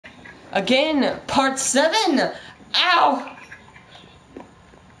Again, part 7! Ow!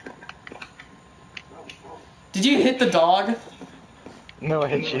 Did you hit the dog? No, I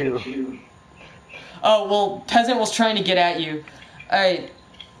hit you. Oh, well, Peasant was trying to get at you. Alright.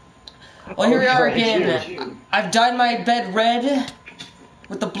 Well, here we are again. I've dyed my bed red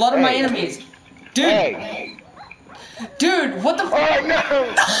with the blood of my enemies. Dude! Hey. Dude, what the f- Oh,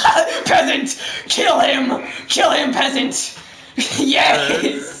 no! Peasant! Kill him! Kill him, Peasant!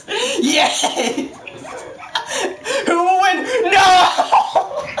 Yes! Yes! Who will win? No!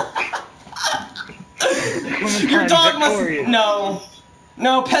 Your dog must... No.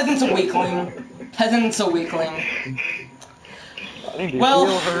 No, Peasant's a weakling. Peasant's a weakling. I need to Well-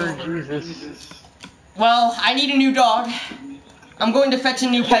 heal her, Jesus. Well, I need a new dog. I'm going to fetch a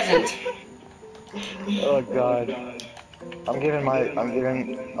new Peasant. Oh, God. I'm giving...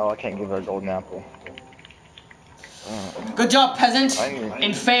 Oh, I can't give her a golden apple. Good job, Peasant,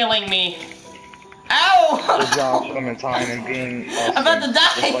 in failing me. Ow! Good job, Clementine, and being awesome. I'm about to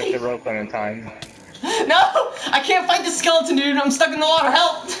die! Just like the real Clementine. No! I can't fight the skeleton, dude. I'm stuck in the water.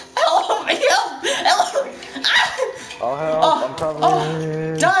 Help! Help! Help! Help! Ah! Oh, help, I'm coming.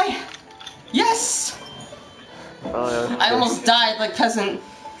 Oh! Die! Yes! Oh, yeah. I almost died like Peasant.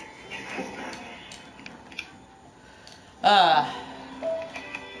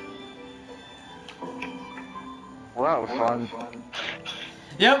 Well, that was fun.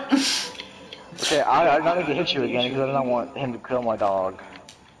 Yep. Okay, I'm not gonna hit you again because I don't want him to kill my dog.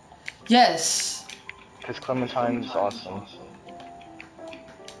 Yes. Because Clementine's awesome.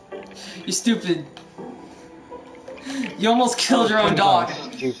 You stupid. You almost killed your own dog.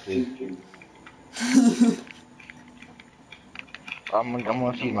 Stupid. I'm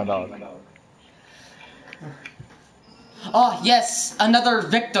gonna feed my dog. Oh, yes. Another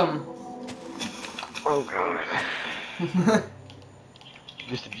victim. Oh, God.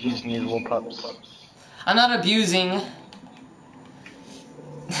 Just abusing these little pups. I'm not abusing.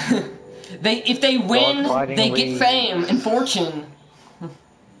 If they win, they get fame and fortune.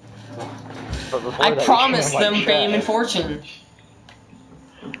 I promise them fame and fortune.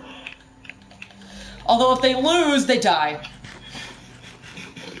 Although if they lose, they die.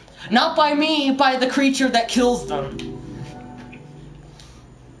 Not by me, by the creature that kills them.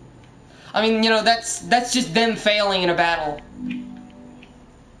 I mean, you know, that's just them failing in a battle.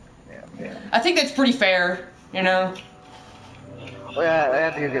 Yeah. I think that's pretty fair, you know? Well, yeah, I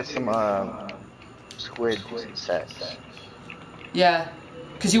have to go get some, squid sets. Yeah.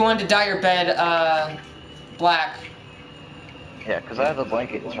 Because you wanted to dye your bed, black. Yeah, because I have a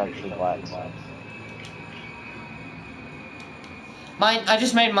blanket that's actually black. Mine, I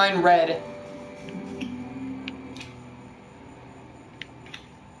just made mine red.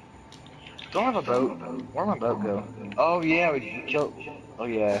 Don't have a boat. Where'd my boat go? Oh, yeah, we killed... Oh,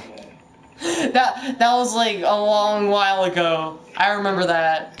 yeah. That was like a long while ago. I remember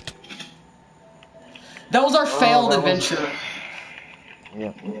that. That was our failed adventure.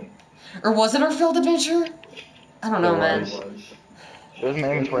 Yeah. Or was it our failed adventure? I don't know, man. It was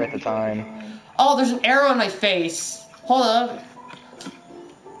my inventory at the time. Oh, there's an arrow in my face. Hold up.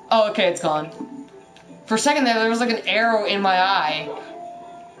 Oh, okay, it's gone. For a second there was like an arrow in my eye.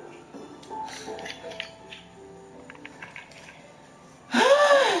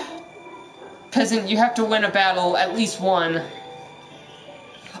 Peasant, you have to win a battle, at least one.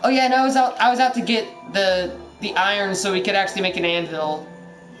 Oh yeah, and I was out to get the iron so we could actually make an anvil.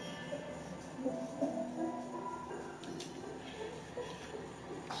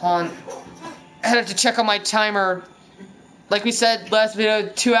 Hold on. I have to check on my timer. Like we said last video,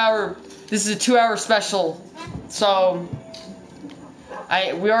 2 hour. This is a 2 hour special. So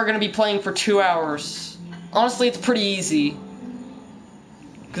we are gonna be playing for 2 hours. Honestly, it's pretty easy.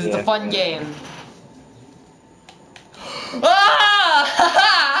 Because it's a fun game. Ah!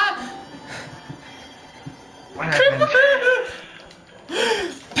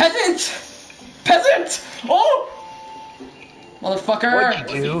 Peasant! Peasant! Oh! Motherfucker! What'd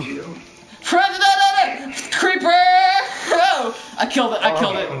you do? Creeper! Oh! I killed it, I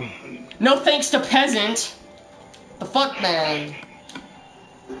killed it. No thanks to Peasant. The fuck, man?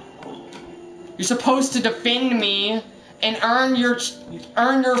 You're supposed to defend me and earn your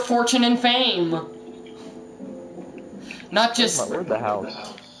fortune and fame. Not just... Where'd the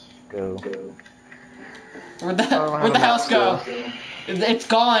house go? Where'd the house go? It's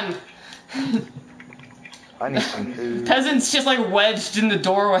gone. I need some food. Peasant's just like wedged in the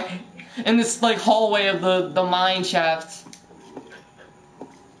doorway. In this like hallway of the mine shaft.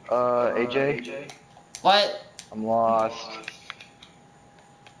 AJ? What? I'm lost.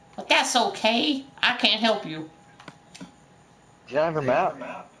 But that's okay. I can't help you. Do you have a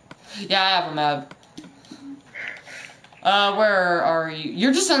map? Yeah, I have a map. Where are you?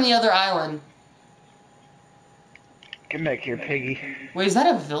 You're just on the other island. Get back here, piggy. Wait, is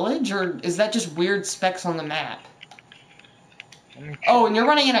that a village, or is that just weird specks on the map? Let me check. Oh, and you're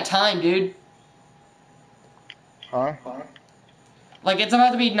running out of time, dude. Huh? Like, it's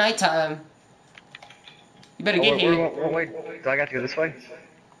about to be nighttime. You better get here. Wait, do I got to go this way?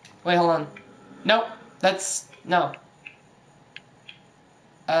 Wait, hold on. Nope. That's... No.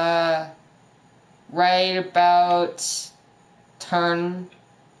 Right about... Turn.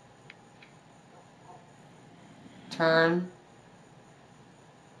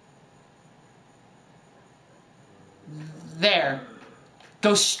 There.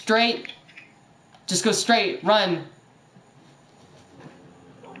 Go straight. Just go straight. Run.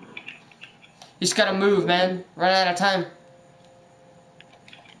 You just gotta move, man. Run out of time.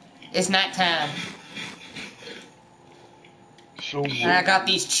 It's night time. So And I got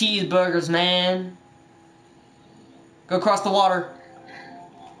these cheeseburgers, man. Go across the water.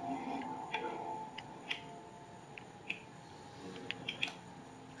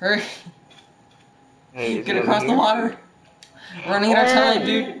 Hurry. Hey, Get across the water. Running out of time,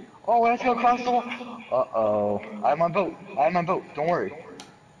 dude. Oh, let's go across the water. Uh-oh. I have my boat. Don't worry.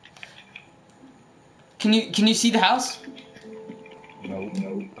 Can you see the house? No.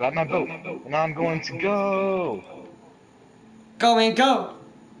 But I have my boat. And I'm going to go. Go, man, go.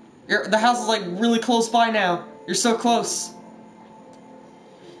 The house is like really close by now. You're so close.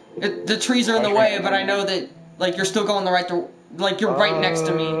 The trees are in the way, but I know that like you're still going the right like you're right next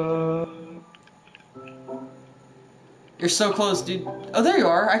to me. You're so close, dude. Oh, there you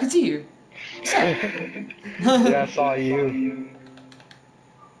are. I can see you. Yeah, I saw you.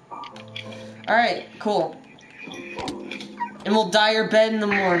 Alright, cool. And we'll dye your bed in the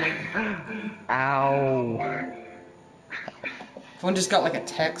morning. Ow. Someone just got like a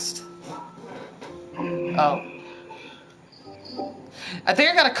text. Oh. I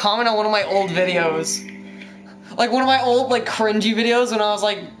think I got a comment on one of my old videos. Like one of my old like cringy videos when I was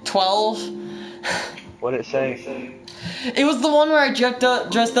like 12. What'd it say? It was the one where I dressed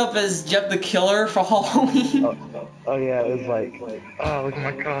up as Jeff the Killer for Halloween. Oh yeah, it was like, oh, look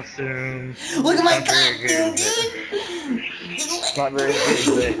at my costume. Look at my Not very costume, good, dude! It's not very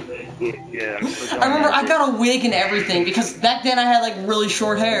good, but yeah, I'm still I remember I going got a wig and everything because back then I had like really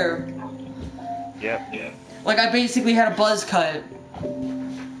short hair. Yep. Like I basically had a buzz cut.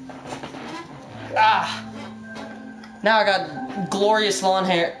 Ah. Now I got glorious lawn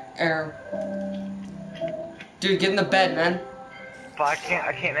hair. Dude, get in the bed, man. But I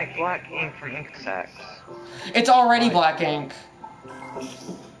can't make black ink from ink sacks. It's already black ink.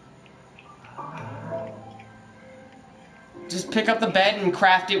 Just pick up the bed and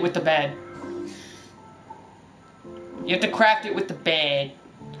craft it with the bed. You have to craft it with the bed.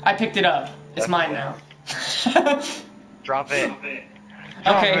 I picked it up. It's mine now. Drop it.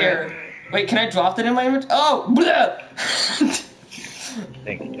 Okay, here. Wait, can I drop it in my image? Oh! Bleh!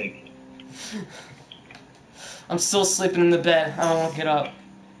 Thank you. I'm still sleeping in the bed. I don't want to get up.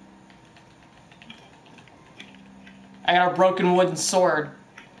 I got a broken wooden sword.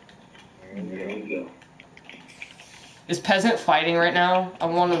 There you go. Is Peasant fighting right now? I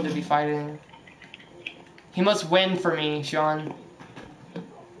want him to be fighting. He must win for me, Sean.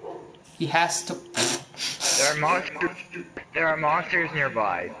 He has to... There are monsters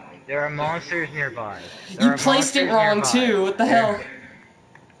nearby. You placed it wrong too. What the hell?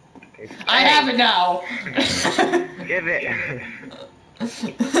 I have it now. Give it.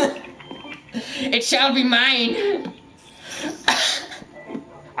 It shall be mine.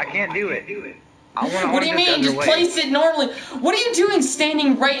 I can't do it. What do you mean? Just place it normally. What are you doing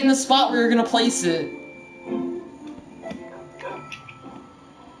standing right in the spot where you're gonna place it?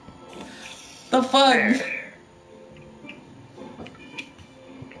 The fuck? There.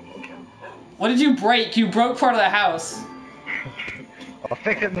 What did you break? You broke part of the house. I'll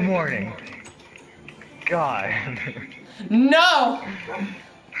fix it in the morning. God. No!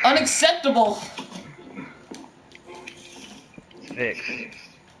 Unacceptable. It's fixed.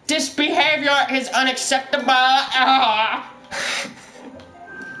 This behavior is unacceptable. Ah.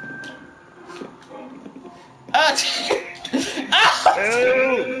 Oh!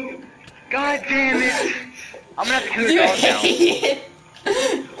 God damn it! I'm gonna have to kill her dog now. Idiot.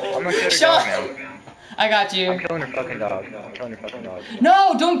 I'm gonna kill her Shut dog now. I got you. I'm killing her fucking dog.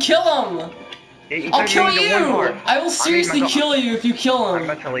 No, don't kill him. I'll kill need to you. one more. I will seriously kill you if you kill I'm him.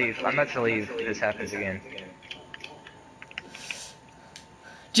 about to leave. If this happens again.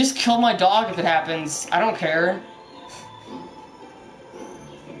 Just kill my dog if it happens. I don't care.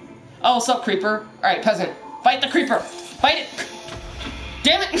 Oh, what's up, creeper? Alright, peasant. Fight the creeper. Fight it.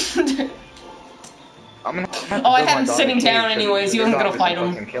 Damn it! I'm gonna have to Oh, I build had my him dog sitting a cage down so anyways, he the wasn't dog gonna fight doesn't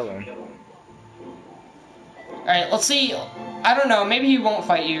him. fucking kill him. Alright, let's see. I don't know, maybe he won't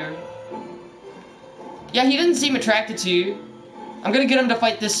fight you. Yeah, he didn't seem attracted to you. I'm gonna get him to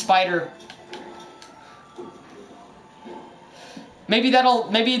fight this spider. Maybe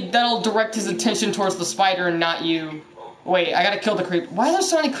that'll direct his attention towards the spider and not you. Wait, I gotta kill the creep. Why are there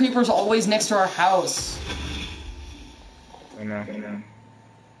so many creepers always next to our house? I know.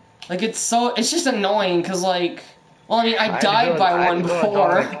 Like, it's just annoying, cause like, well, I mean, I had to died build- by I had one to build a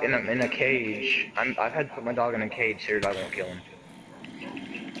before. dog in a cage. I've had to put my dog in a cage so your dog won't kill him.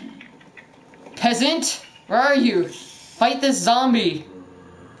 Peasant, where are you? Fight this zombie.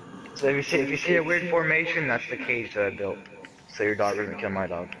 So if you see a weird formation, that's the cage that I built. So your dog doesn't kill my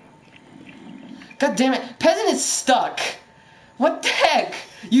dog. God damn it, Peasant is stuck. What the heck?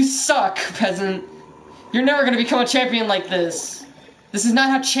 You suck, Peasant. You're never gonna become a champion like this. This is not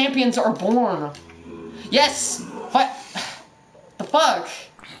how champions are born. Yes! Fight! The fuck?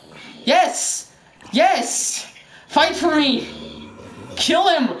 Yes! Yes! Fight for me! Kill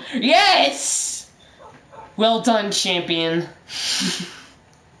him! Yes! Well done, champion.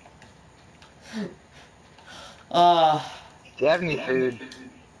 Do you have any food?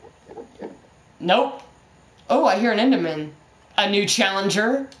 Nope. Oh, I hear an Enderman. A new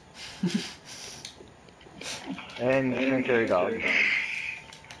challenger? And you can kill your dog.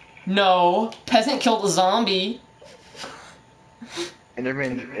 No. Peasant killed a zombie.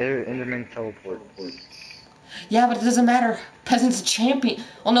 Enderman teleports. Yeah, but it doesn't matter. Peasant's a champion.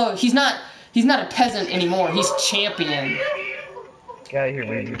 Well, no, he's not a peasant anymore. He's champion. Get out of here,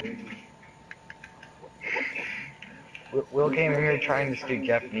 man. Will came in here trying to speak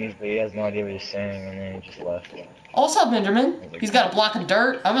Japanese, but he has no idea what he's saying, and then he just left. What's up, Enderman? He's got a block of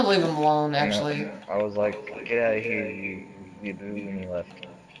dirt. I'm gonna leave him alone, actually. I was like, get out of here, you boo, and he left.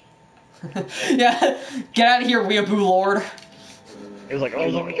 Yeah, get out of here, weeaboo lord. He was like, oh,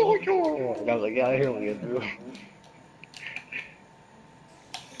 yo. And I was like, get out of here, weeaboo.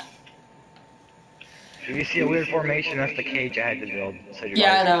 If you see a weird formation, that's the cage I had to build. So you're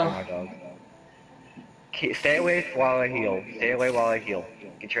Yeah, I know. my dog. Stay away while I heal. Stay away while I heal.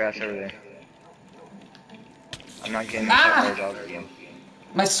 Get your ass over there. I'm not getting my dog again.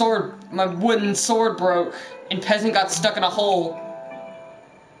 My wooden sword broke, and Peasant got stuck in a hole.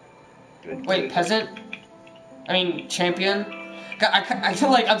 Good. Wait, Peasant? I mean, champion? God, I feel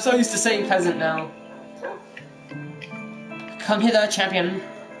like I'm so used to saying Peasant now. Come hither, champion.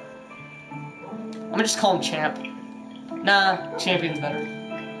 I'm gonna just call him Champ. Nah, Champion's better.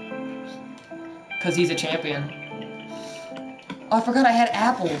 Because he's a champion. Oh, I forgot I had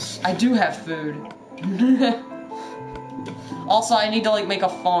apples. I do have food. Also, I need to, like, make a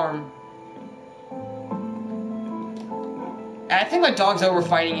farm. I think my dog's over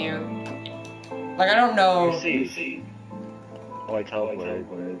fighting you. Like, I don't know. See. Oh, I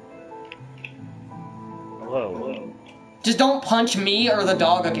teleported. Hello. Just don't punch me or the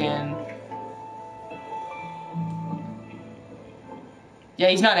dog again. Yeah,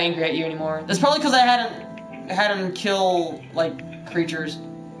 he's not angry at you anymore. That's probably because I had him kill, like, creatures.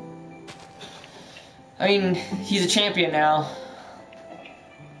 I mean, he's a champion now.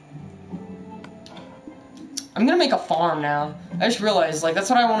 I'm gonna make a farm now. I just realized, like, that's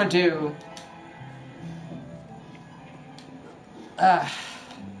what I want to do.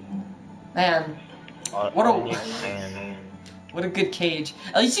 Man. What a good cage.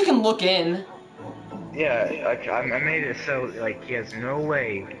 At least you can look in. Yeah, I made it so, like, he has no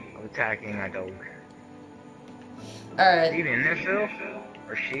way of attacking my dog. Alright. Is he in there still?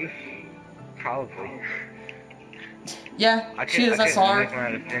 Or she? Probably. Yeah, she is, I saw her.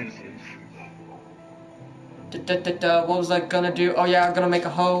 What was I gonna do? Oh yeah, I'm gonna make a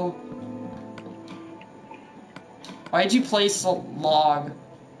hoe. Why'd you place a log?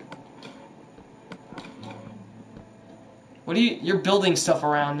 What are you're building stuff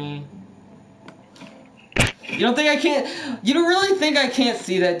around me. You don't think I can't, you don't really think I can't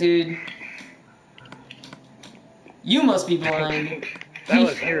see that, dude? You must be blind. That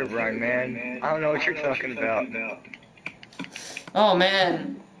was Herobrine, man. I don't know what you're talking about. Oh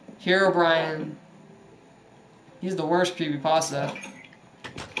man, Herobrine. He's the worst creepypasta.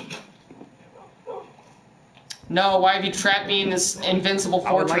 No, why have you trapped me in this invincible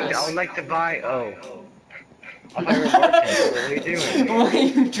fortress? I would like to buy. Oh. I thought you were a bartender. What are you doing? Why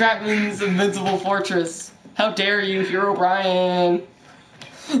have you trapped me in this invincible fortress? How dare you, Herobrine?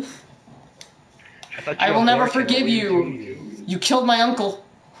 I will never forgive you. You killed my uncle.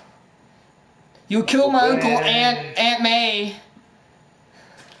 You killed my uncle, Aunt May.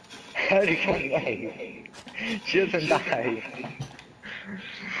 How did you kill May? She doesn't die.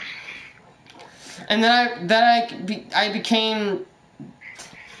 And then I became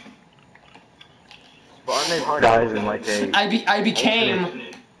But aren't they hard eyes in like a... I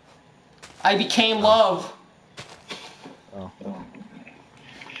became love. Oh.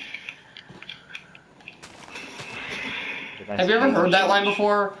 Have you ever heard that line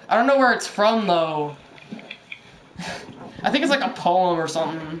before? I don't know where it's from though. I think it's like a poem or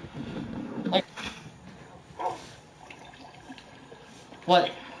something. Like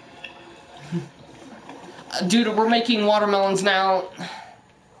what? Dude, we're making watermelons now.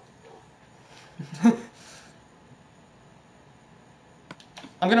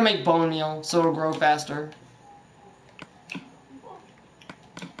 I'm gonna make bone meal so it'll grow faster.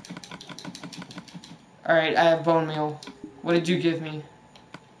 Alright, I have bone meal. What did you give me?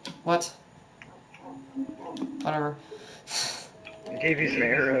 What? Whatever. I gave you some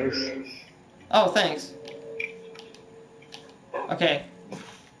arrows. Oh, thanks. Okay.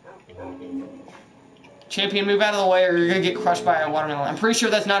 Champion, move out of the way or you're gonna get crushed by a watermelon. I'm pretty sure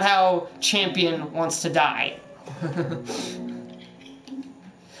that's not how Champion wants to die.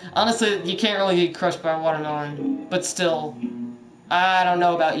 Honestly, you can't really get crushed by a watermelon, but still, I don't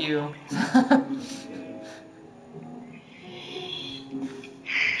know about you.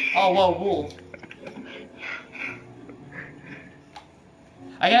 Oh, whoa, wool.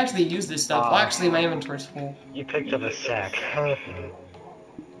 I can actually use this stuff. Well, actually, my inventory's full. You picked up a sack.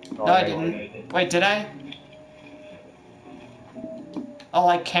 No, I didn't. Wait, did I? Oh,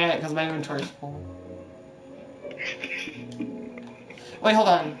 I can't because my inventory's full. Wait, hold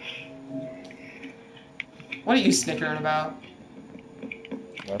on. What are you snickering about?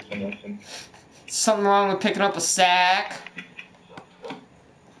 Nothing. Something wrong with picking up a sack?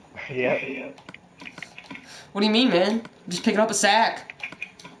 Yep. What do you mean, man? I'm just picking up a sack.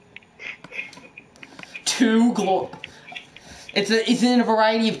 Two It's in a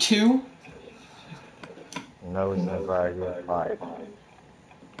variety of two? No, it's in a variety of 5.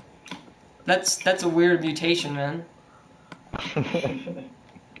 That's a weird mutation, man.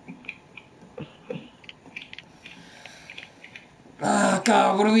 Oh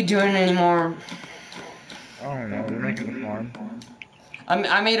god, what are we doing anymore? I don't know, we're making a farm.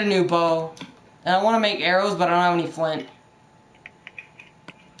 I made a new bow. And I want to make arrows, but I don't have any flint.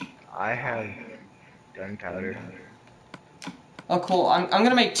 I have gunpowder. Oh cool, I'm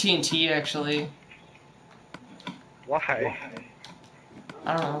gonna make TNT actually. Why?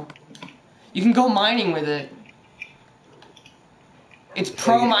 I don't know. You can go mining with it. It's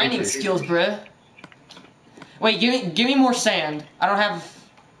pro mining skills, bruh. Wait, give me more sand. I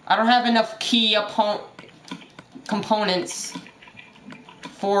don't have enough key components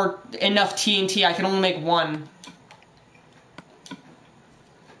for enough TNT. I can only make one.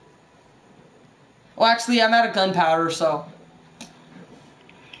 Well, actually, I'm out of gunpowder, so.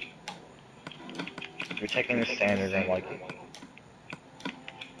 You're taking the standard and like it.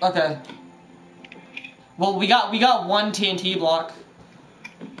 Okay. Well, we got one TNT block.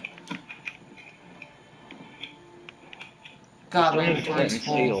 God, my inventory's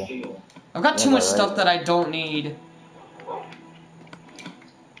full. I've got too much stuff that I don't need.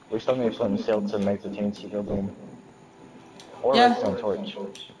 We still need flint and steel to make the TNT go boom. Or Yeah. redstone torch.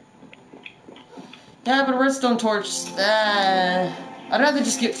 Yeah, but a redstone torch, I'd rather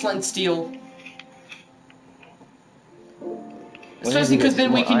just get flint and steel. Especially because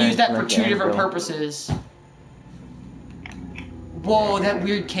then we can use that for 2 different purposes. Whoa, that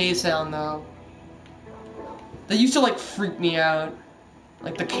weird cave sound though. That used to like freak me out.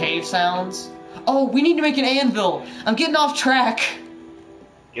 Like the cave sounds. Oh, we need to make an anvil! I'm getting off track!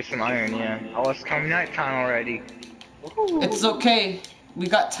 Get some iron, yeah. Oh, it's coming nighttime already. It's okay. We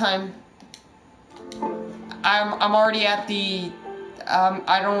got time. I'm already at the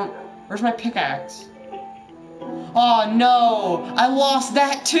where's my pickaxe? Oh no! I lost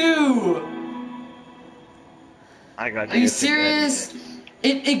that too! I got you. Are you serious?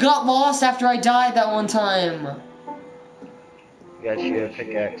 It got lost after I died that one time. Got you a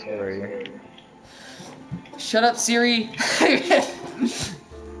pickaxe for you. Shut up, Siri.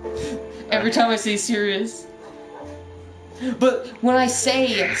 Every time I say serious. But when I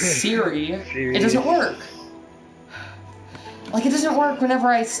say Siri, it doesn't work. Like, it doesn't work whenever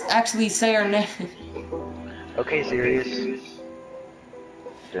I actually say her name. Okay, serious.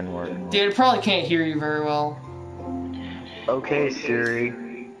 Didn't work. Dude, it probably can't hear you very well. Okay, Siri.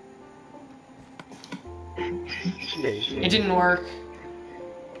 It didn't work.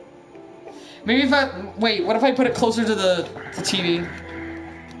 Maybe if wait, what if I put it closer to the TV?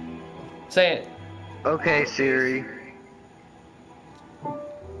 Say it. Okay, Siri.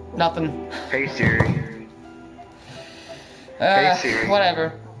 Nothing. Hey, Siri. Hey, Siri.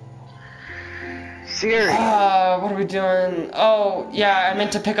 Whatever. Siri. What are we doing? Oh, yeah, I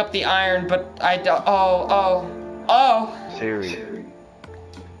meant to pick up the iron, but I don't. Oh. Siri.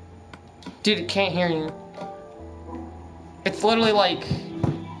 Dude, it can't hear you. It's literally like,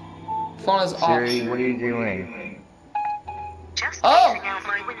 phone is off. Siri, what are you doing? Just Oh! peering out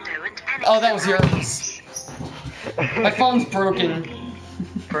my window and penning Oh, that was some yours. My phone's broken.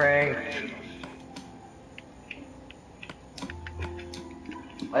 Frank.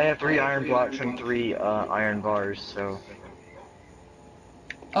 I have 3 iron blocks and 3 iron bars, so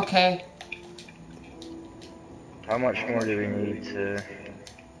Okay. how much more do we need to...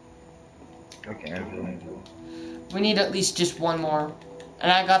 Okay. We need at least just one more.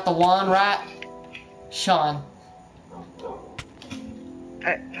 And I got the one right. Sean.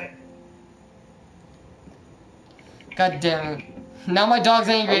 God damn it. Now my dog's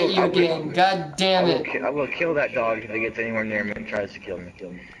angry at you again. God damn it. I will kill that dog if it gets anywhere near me and tries to kill me.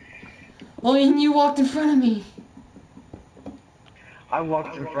 Well, and you walked in front of me. I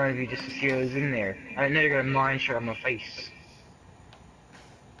walked in front of you just to see what was in there. I know you're gonna mine shot on my face.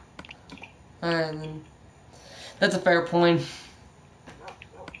 Alright, then. That's a fair point.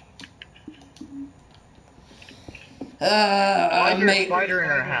 Why is there a mate. spider in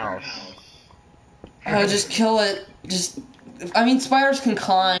our house? Oh, just kill it. I mean, spiders can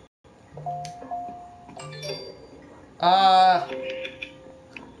climb.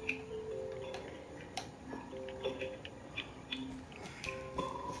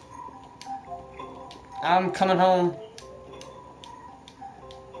 I'm coming home.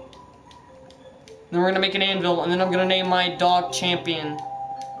 Then we're gonna make an anvil, and then I'm gonna name my dog Champion.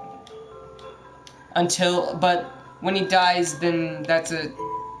 But when he dies, then that's it.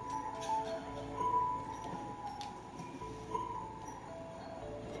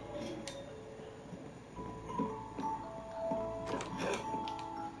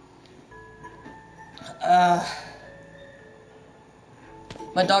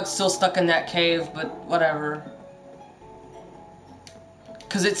 My dog's still stuck in that cave, but whatever.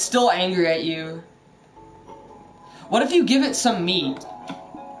 'Cause it's still angry at you. What if you give it some meat?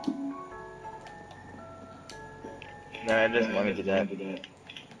 No, it doesn't let me do that.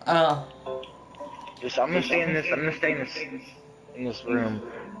 Oh. I'm gonna stay in this room,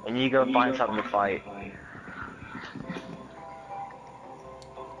 and you go find something to fight.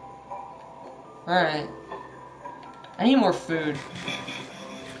 Alright. I need more food.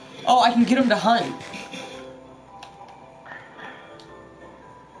 Oh, I can get him to hunt.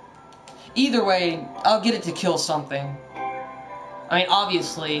 Either way, I'll get it to kill something. I mean,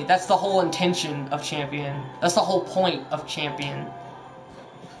 obviously, that's the whole intention of Champion. That's the whole point of Champion.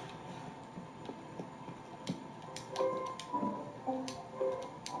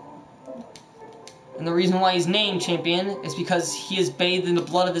 And the reason why he's named Champion is because he is bathed in the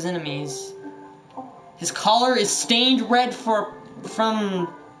blood of his enemies. His collar is stained red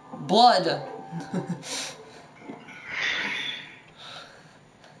from blood.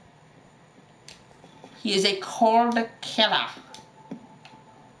 He is a cold killer.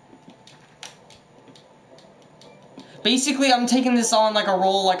 Basically, I'm taking this on like a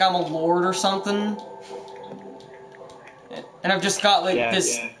role like I'm a lord or something. And I've just got like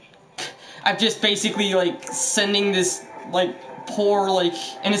this... Yeah. I've just basically like sending this like poor like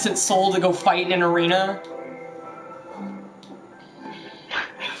innocent soul to go fight in an arena.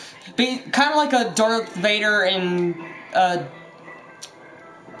 Kind of like a Darth Vader and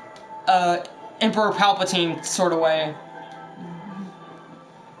Emperor Palpatine sort of way.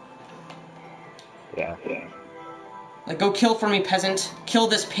 Yeah. Like, go kill for me, peasant. Kill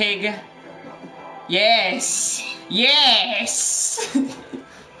this pig. Yes! Yes!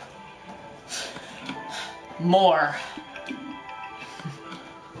 More.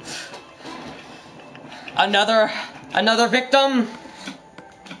 Another victim?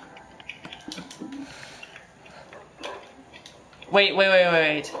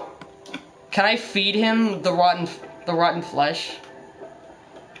 Wait. Can I feed him the rotten flesh?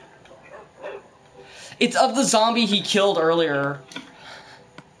 It's of the zombie he killed earlier.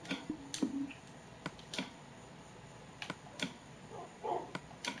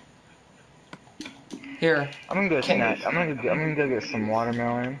 Here. I'm gonna go snack. I'm gonna go get some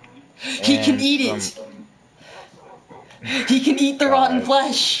watermelon. He can eat it. He can eat the rotten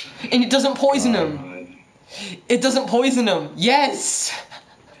flesh, and it doesn't poison him. It doesn't poison him. Yes.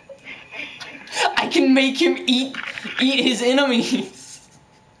 I can make him eat his enemies.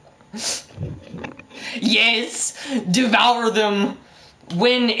 Yes, devour them.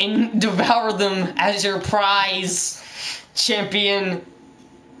 Win and devour them as your prize, Champion.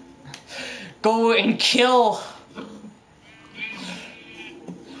 Go and kill.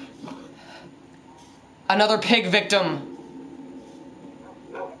 Another pig victim.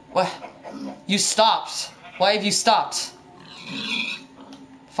 What? You stopped. Why have you stopped?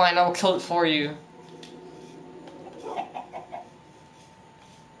 Fine, I will kill it for you.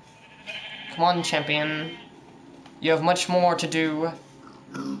 Come on, champion. You have much more to do.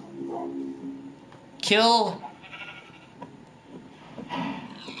 Kill.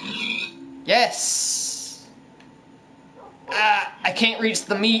 Yes. I can't reach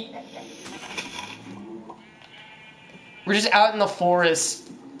the meat. We're just out in the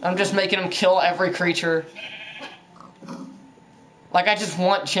forest. I'm just making him kill every creature. Like, I just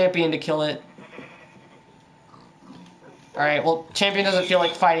want Champion to kill it. Alright, well, Champion doesn't feel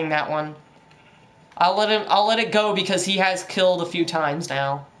like fighting that one. I'll let it go because he has killed a few times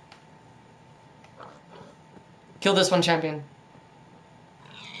now. Kill this one, Champion.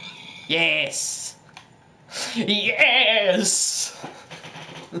 Yes! Yes!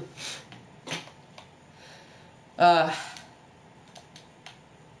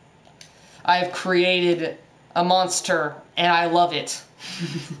 I've created a monster, and I love it.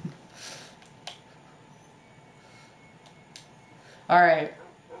 Alright.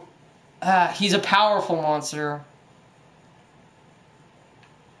 He's a powerful monster.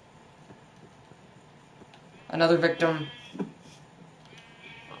 Another victim.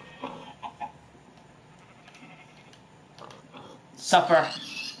 Supper.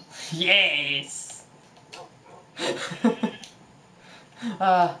 Yes!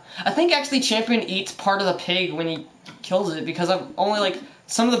 I think actually Champion eats part of the pig when he kills it, because I've only, like,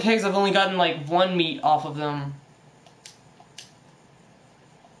 some of the pigs I've only gotten, like, one meat off of them.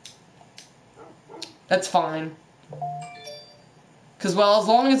 That's fine. Because, well, as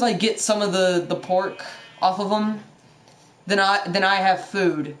long as I get some of the pork off of them, then I have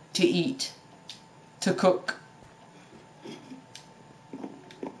food to eat, to cook.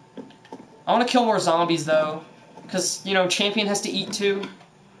 I want to kill more zombies, though. Because, you know, Champion has to eat, too.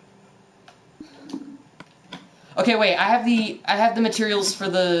 Okay, wait, I have the materials for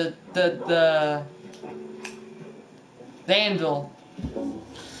the anvil.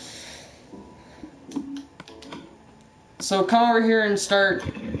 So come over here and start.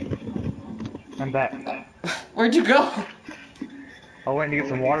 I'm back. Where'd you go? I went to get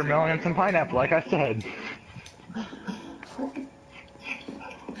some watermelon and some pineapple, like I said.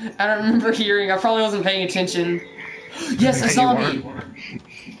 I don't remember hearing. I probably wasn't paying attention. Yes, a zombie!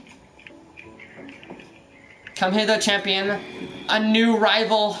 Come hither, Champion. A new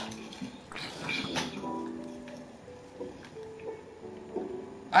rival.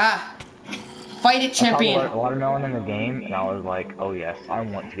 Fight it, Champion! I saw the watermelon in the game, and I was like, oh yes, I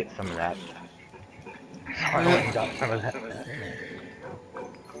want to get some of that. So I went and got some of that.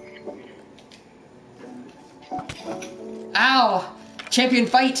 Ow! Champion,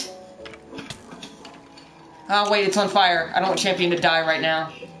 fight! Oh, wait, it's on fire. I don't want Champion to die right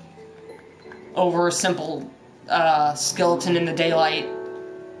now. Over a simple, skeleton in the daylight.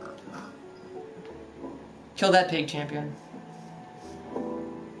 Kill that pig, Champion.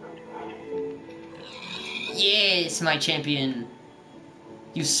 Yes, my Champion.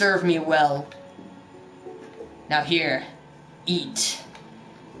 You serve me well. Now here, eat.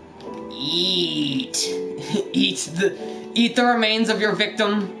 Eat. Eat the remains of your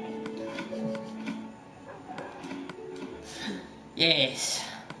victim. Yes.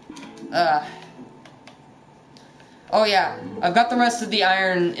 Oh yeah, I've got the rest of the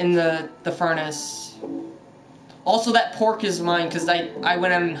iron in the furnace. Also, that pork is mine because I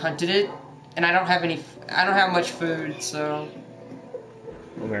went out and hunted it, and I don't have much food, so.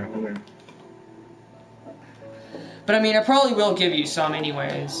 Okay. But I mean, I probably will give you some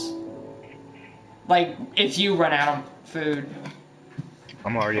anyways. Like, if you run out of food.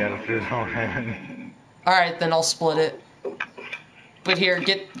 I'm already out of food. Alright, then I'll split it. But here,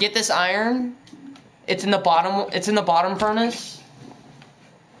 get this iron. It's in the bottom furnace.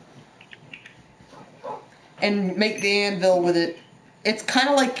 And make the anvil with it. It's kind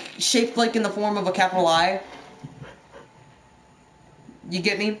of like shaped like in the form of a capital I. You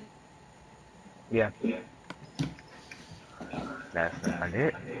get me? Yeah. That's not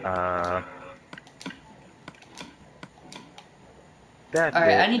it. That's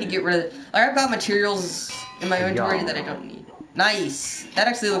Alright, it. I need to get rid of... I've got materials in my inventory that I don't need. Nice! That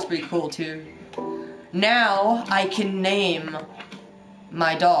actually looks pretty cool, too. Now, I can name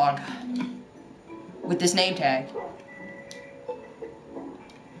my dog with this name tag.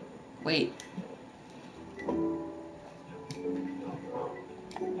 Wait.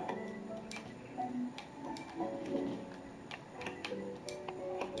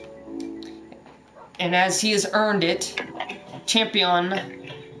 And as he has earned it, Champion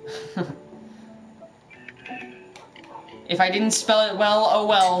If I didn't spell it well, oh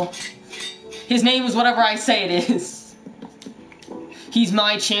well. His name is whatever I say it is. He's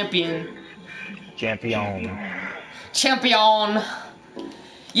my champion. Champion. Champion!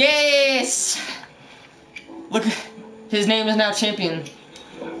 Yes! Look, his name is now Champion.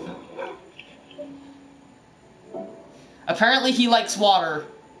 Apparently he likes water.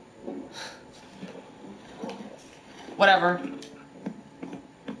 Whatever.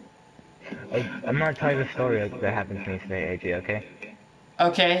 I'm gonna tell you the story that happened to me today, AJ, okay?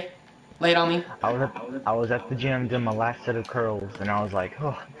 Okay. Lay it on me. I was at the gym doing my last set of curls, and I was like,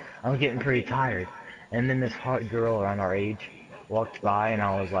 oh, I'm getting pretty tired. And then this hot girl around our age walked by, and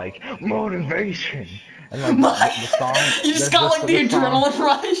I was like, motivation! And like, the song... You just got like the adrenaline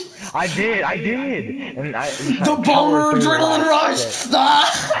rush? I did! And I... The bomber adrenaline rush!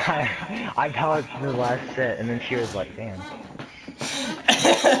 I powered through the last set, and then she was like, damn.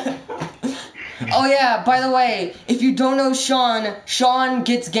 Oh yeah, by the way, if you don't know Sean, Sean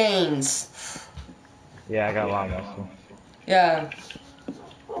gets gains. Yeah, I got a lot of muscle. Yeah.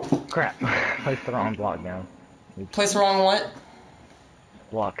 Crap. Placed the wrong block down. Oops. Place the wrong what?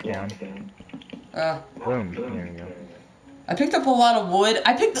 Block down. Boom. There we go. I picked up a lot of wood.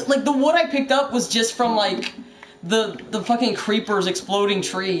 Like, the wood I picked up was just from, like, the fucking creepers exploding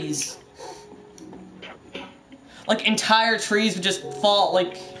trees. Like, entire trees would just fall,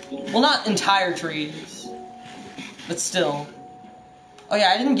 like... Well, not entire trees. But still. Oh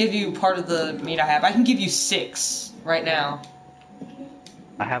yeah, I didn't give you part of the meat I have. I can give you 6 right now.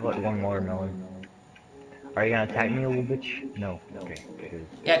 I have like 1 watermelon. Are you gonna attack me a little bitch? No. Okay. Good.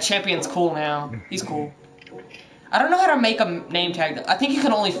 Yeah, Champion's cool now. He's cool. I don't know how to make a name tag. I think you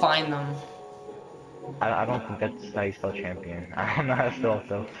can only find them. I don't think that's how you spell champion. I don't know how to spell it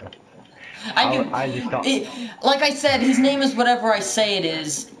though. I just don't. Like I said, his name is whatever I say it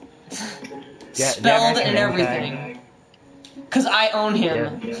is. Spelled and everything. Cause I own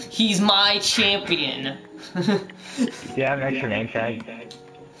him. Yeah. He's my champion. Do you have an extra name tag?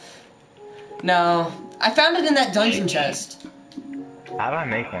 No. I found it in that dungeon chest. How do I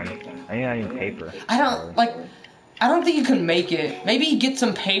make one? I need paper. I don't think you can make it. Maybe get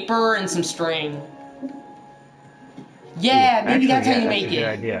some paper and some string. Yeah, maybe that's how you make it.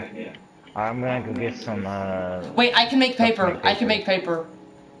 That's a good idea. I'm gonna go get some, Wait, I can make paper. I can make paper.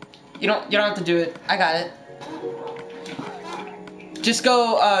 You don't have to do it. I got it. Just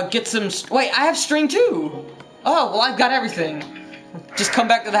go, get some... Wait, I have string too! Oh, well, I've got everything. Just come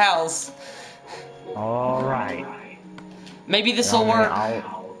back to the house. Alright. Maybe this'll work.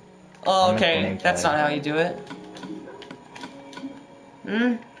 Oh, okay. That's not how you do it.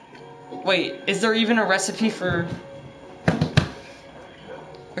 Wait, is there even a recipe for...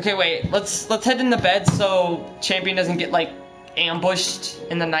 Okay, wait. Let's head in the bed so Champion doesn't get, like, ambushed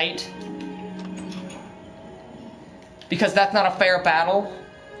in the night. Because that's not a fair battle.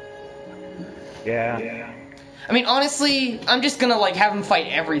 Yeah. I mean, honestly, I'm just gonna, like, have him fight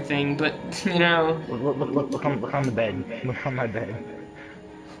everything, but, you know... Look on the bed. Look on my bed.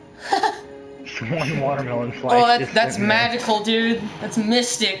 Just 1 watermelon slice. Oh, that's magical, dude. That's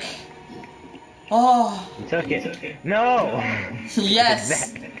mystic. Oh. You took it. No!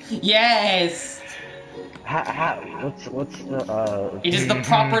 Yes. Yes. What's the, It is the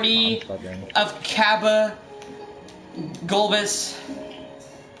property of Cabba Golbus.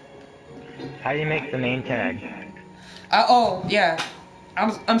 How do you make the name tag? Oh, yeah.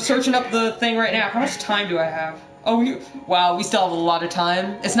 I'm searching up the thing right now. How much time do I have? Oh, wow, we still have a lot of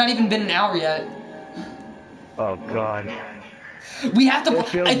time. It's not even been an hour yet. Oh, God. We have to...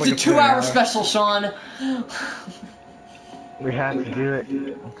 It's like a 2-hour special, Sean. We have to do it.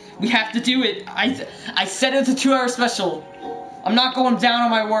 We have to do it. I said it's a 2-hour special. I'm not going down on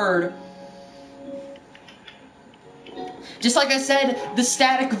my word. Just like I said, the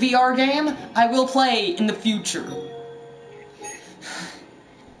static VR game, I will play in the future.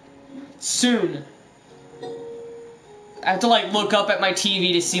 Soon. I have to, like, look up at my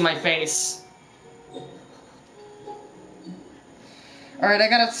TV to see my face. Alright, I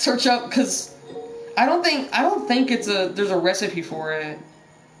gotta search up, because I don't think there's a recipe for it.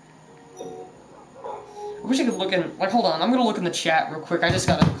 I wish I could look in, like, hold on, I'm gonna look in the chat real quick. I just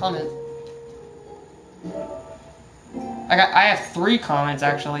got a comment. I have 3 comments,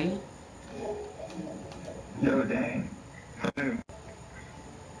 actually. No, dang.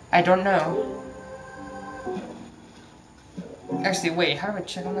 I don't know. Actually, wait, how do I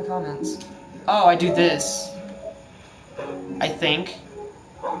check on the comments? Oh, I do this. I think.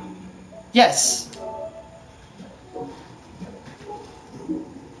 Yes.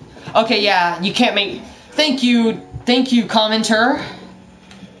 Okay, yeah, you can't make... Thank you, commenter.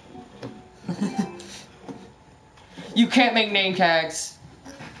 You can't make name tags.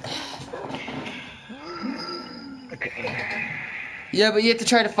 Okay. Yeah, but you have to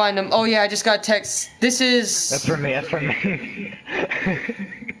try to find them. Oh yeah, I just got a text. This is... That's for me, that's for me.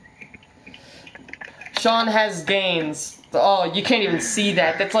 Sean has gains. Oh, you can't even see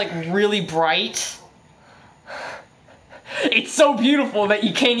that. That's like really bright. It's so beautiful that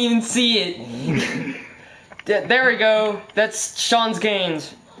you can't even see it. There we go. That's Sean's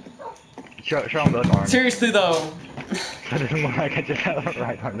gains. Show them both arms. Seriously though. So it doesn't look like I just have a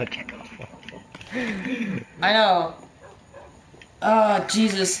right arm to take off. I know. Oh,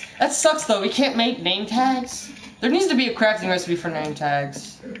 Jesus. That sucks though. We can't make name tags. There needs to be a crafting recipe for name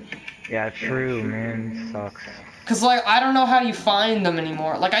tags. Yeah, true, man. Sucks. Cause like, I don't know how you find them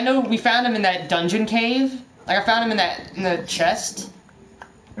anymore. Like, I know we found them in that dungeon cave. Like, I found them in the chest.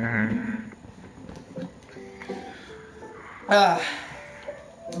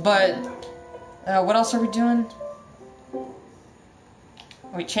 But, what else are we doing?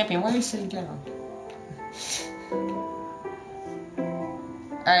 Wait, champion, why are you sitting down?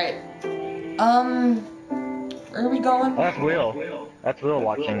 Alright. Where are we going? Oh, that's Will. That's Will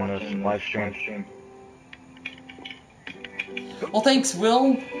watching this live stream. Well, thanks,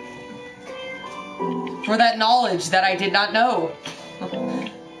 Will, for that knowledge that I did not know.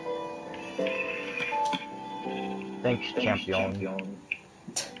 Thanks, champion.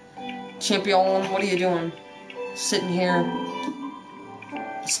 Champion, what are you doing? Sitting here,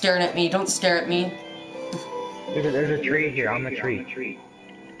 staring at me. Don't stare at me. There's a tree here. I'm the tree.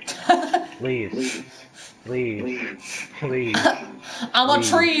 Please. I'm a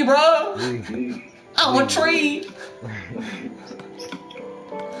tree, bro. Please. I'm a tree.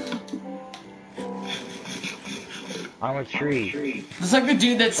 I'm a tree. It's like the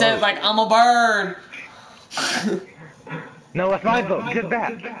dude that said, like, I'm a bird. No, that's my boat. Get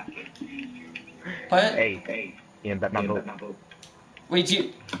back. What? Hey. You bet my boat. Wait,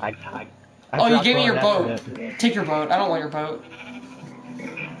 you... I Oh, you dropped gave me one your on boat. accident. Take your boat. I don't want your boat.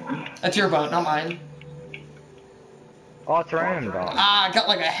 That's your boat, not mine. Oh, it's random, dog. Ah, I got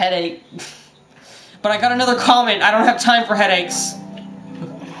like a headache. But I got another comment. I don't have time for headaches.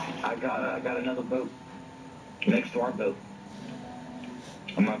 I got another boat next to our boat.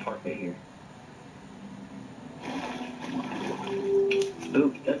 I'm gonna park it here.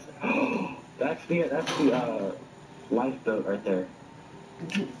 Ooh, that's the lifeboat right there.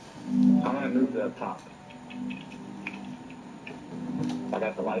 I'm gonna move it up top. I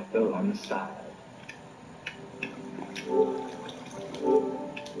got the lifeboat on the side.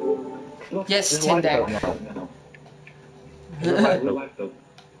 Look, Yes, There's a lifeboat Tindak. now. lifeboat.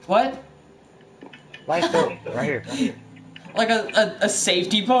 What? Lifeboat, right here. Like a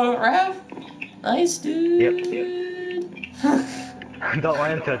safety boat, Rav? Nice, dude. Don't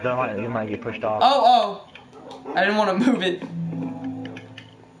run into it, you might get pushed off. Oh. I didn't want to move it.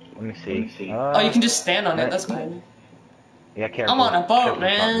 Let me see. Oh, you can just stand on it. That's cool. Yeah, careful. I'm on a boat,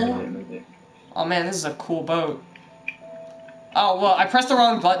 Careful, stop man. moving. Oh, man, this is a cool boat. Oh, well, I pressed the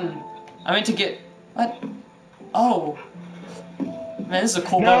wrong button. I meant to get... What? Oh. Man, this is a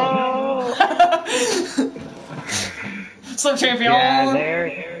cool boat. What's up, champion?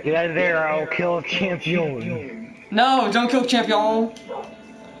 Get out of there, I'll kill champion. No, don't kill champion.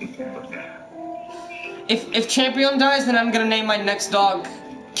 If champion dies, then I'm gonna name my next dog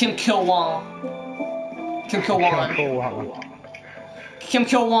Kim Kill Wan. Kim Kill Wan. Kim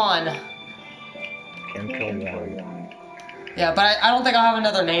Kill Wan. Yeah, but I don't think I'll have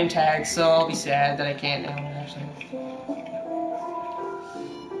another name tag, so I'll be sad that I can't now, actually.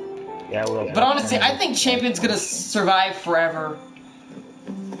 Yeah, we'll. But honestly, I think Champion's gonna survive forever.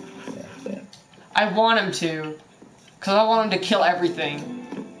 I want him to. Because I want him to kill everything.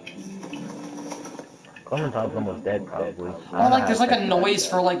 Clementine's almost dead, probably. Oh, like, there's like a noise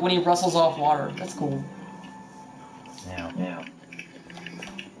for, like, when he wrestles off water. That's cool. Yeah.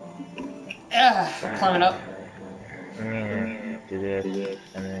 Yeah, climbing up. Do this,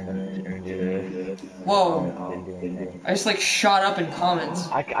 and then do this. Whoa. Didn't do anything. I just, like, shot up in comments.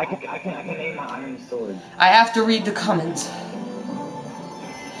 I can name my iron sword. I have to read the comments.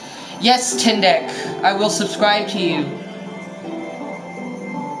 Yes, Tindek, I will subscribe to you.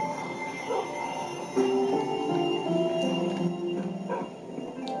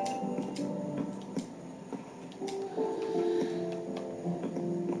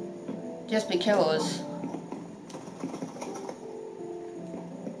 Just be careless.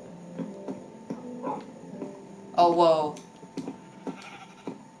 Oh, whoa.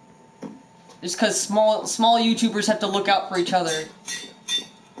 Just because small YouTubers have to look out for each other.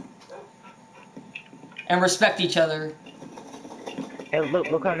 And respect each other. Hey,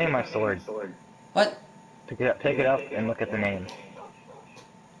 look how I named my sword. What? Pick it up, and look at the name.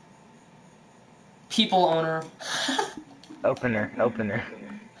 People owner. Opener.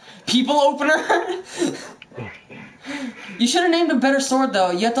 People opener? You should have named a better sword,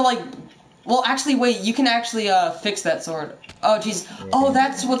 though. You have to, like... Well, actually, wait. You can actually, fix that sword. Oh, jeez. Oh,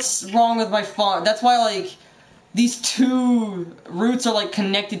 that's what's wrong with my font. That's why, like, these two roots are, like,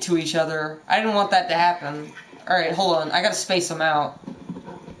 connected to each other. I didn't want that to happen. Alright, hold on. I gotta space them out.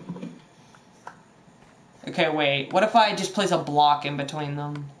 Okay, wait. What if I just place a block in between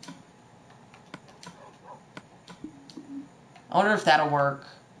them? I wonder if that'll work.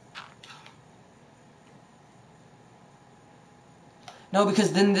 No,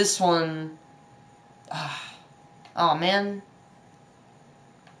 because then this one... Oh, man.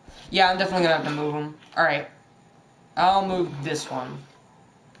 Yeah, I'm definitely gonna have to move them. Alright. I'll move this one.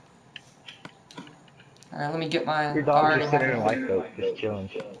 Alright, let me get my... Your dog's just sitting in a lifeboat, just chilling.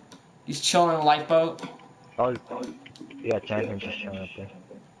 He's chilling in a lifeboat. Oh, yeah, Jonathan's just chilling up there.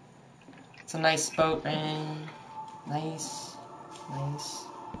 It's a nice boat, man. Nice. Nice.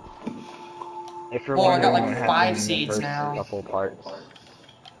 If you're Oh, I got, wondering like, what 5 happened in the seeds first now. couple parts.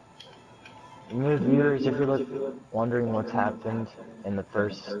 New viewers, if you're wondering what's happened in the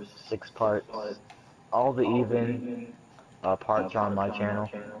first 6 parts, all the even parts are on my channel.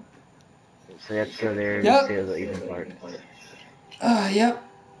 So you have to go there and see the even parts. Yep.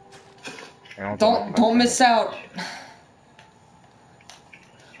 And Don't miss out.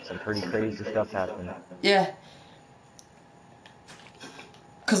 Some pretty crazy stuff happened. Yeah.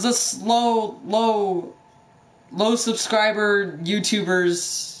 Cause this low subscriber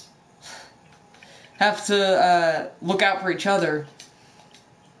YouTubers have to look out for each other.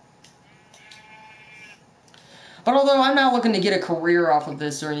 But although I'm not looking to get a career off of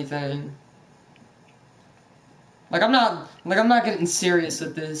this or anything. Like I'm not getting serious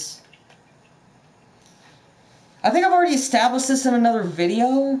with this. I think I've already established this in another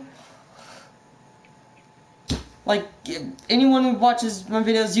video. Like, anyone who watches my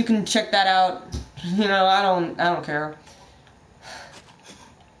videos, you can check that out. You know, I don't care.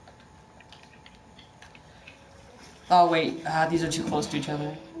 Oh wait, these are too close to each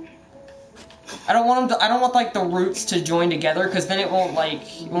other. I don't want them to, I don't want like the roots to join together, because then it won't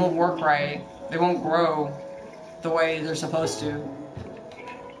work right. They won't grow the way they're supposed to.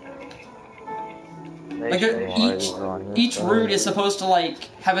 Like each root is supposed to like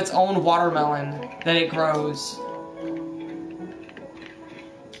have its own watermelon that it grows.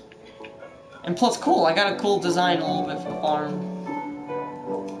 And plus, cool, I got a cool design a little bit for the farm.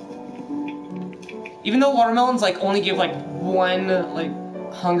 Even though watermelons, like, only give, like, one, like,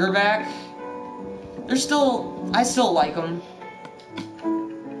 hunger back, they're still, I still like them.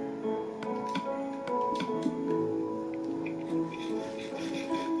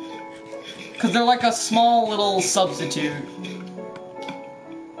 Because they're like a small little substitute.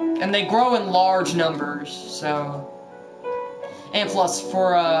 And they grow in large numbers, so... And plus,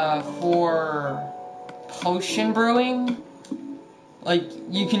 for potion brewing, like,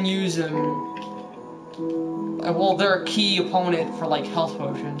 you can use them. Well, they're a key opponent for, like, health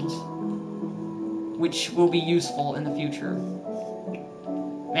potions, which will be useful in the future.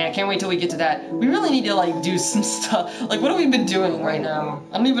 Man, I can't wait till we get to that. We really need to, like, do some stuff. Like, what have we been doing right now?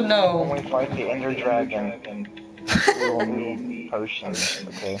 I don't even know. When we fight the Ender Dragon, we'll need potions,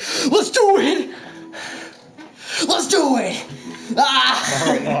 okay? Let's do it! Let's do it! Ah! Not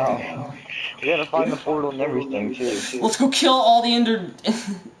right now. We gotta find the portal and everything, too. Let's go kill all the Ender...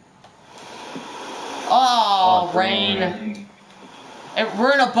 Oh, rain. And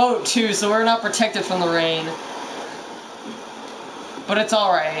we're in a boat, too, so we're not protected from the rain. But it's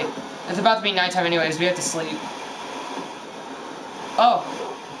alright. It's about to be nighttime anyways, we have to sleep. Oh.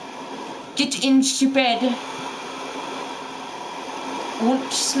 Get into bed.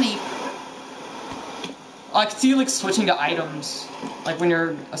 Won't sleep. Oh, I can see you, like, switching to items. Like, when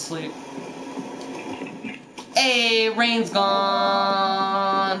you're asleep. Hey, rain's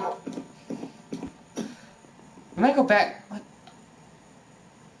gone. We might go back. What?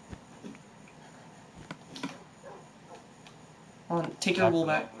 Hold on, take your wool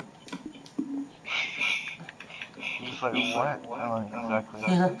back. Just like, what? Oh, exactly.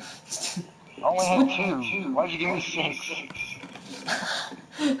 Yeah. I only had 2. Why'd you give me 6?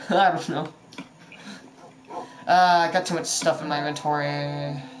 I don't know. I got too much stuff in my inventory.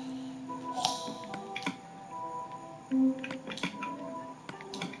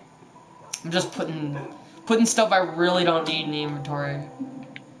 I'm just putting stuff I really don't need in the inventory.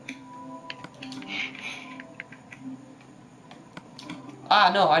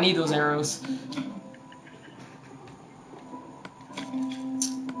 Ah, no, I need those arrows.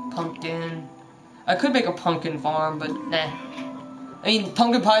 Pumpkin. I could make a pumpkin farm, but nah. I mean,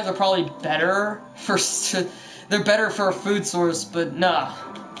 pumpkin pies are probably better for they're better for a food source, but nah.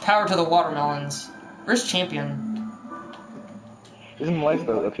 Power to the watermelons. Where's Champion? He's in the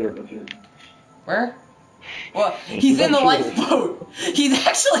lifeboat up here. Where? Well, he's in the lifeboat. He's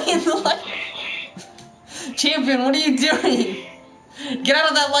actually in the life. Champion, what are you doing? Get out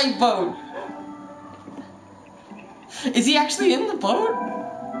of that lifeboat. Is he actually in the boat?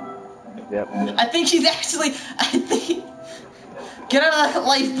 Yep. I think he's actually. I think. Get out of that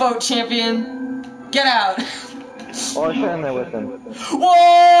lifeboat, Champion. Get out. Oh, I shot in there with him.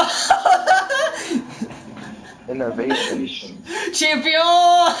 Whoa! Innovation.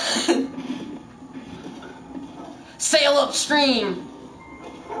 Champion! Sail upstream!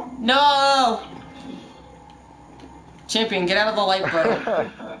 No! Champion, get out of the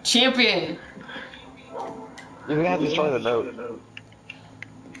lifeboat. Champion! You're gonna have to destroy the boat.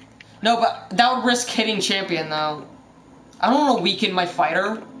 No, but that would risk hitting Champion, though. I don't want to weaken my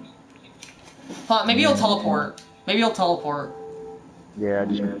fighter. Huh, maybe he'll teleport. Maybe he'll teleport. Yeah,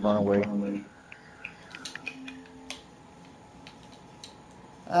 just run away.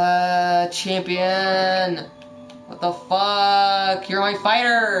 Champion! What the fuck? You're my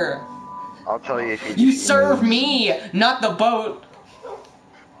fighter! I'll tell you if You serve me, not the boat!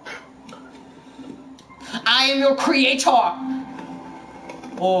 I am your creator!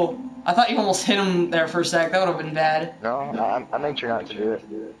 Oh, I thought you almost hit him there for a sec. That would have been bad. No, I made sure not to do it.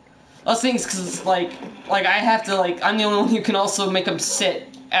 Those things, cause like I have to I'm the only one who can also make him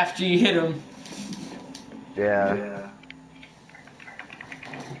sit after you hit him. Yeah.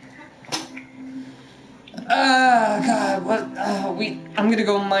 God, what? I'm gonna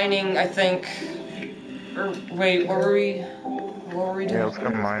go mining, I think. Or wait, what were we doing? Yeah, let's go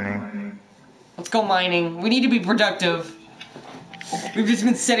mining. Let's go mining. We need to be productive. We've just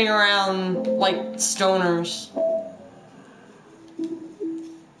been sitting around like stoners.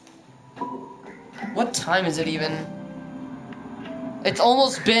 What time is it even? It's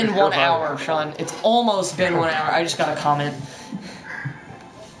almost been 1 hour, Sean. It's almost been 1 hour. I just got a comment.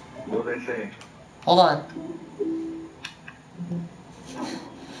 What did they say? Hold on.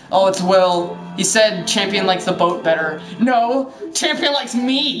 Oh, it's Will. He said Champion likes the boat better. No, Champion likes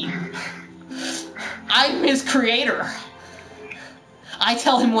me. I'm his creator. I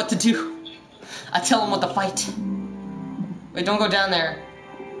tell him what to do. I tell him what to fight. Wait, don't go down there.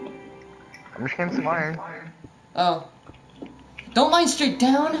 I'm just getting some iron. Oh. Don't mine straight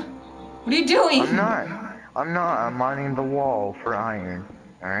down. What are you doing? I'm not. I'm mining the wall for iron.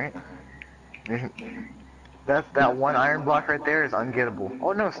 Alright? That one iron block right there is ungettable.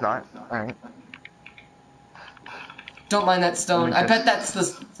 Oh, no, it's not. Alright. Don't mind that stone. I bet that's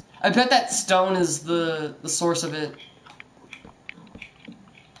the. I bet that stone is the source of it.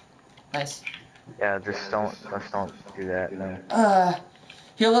 Nice. Yeah, let's don't do that, no.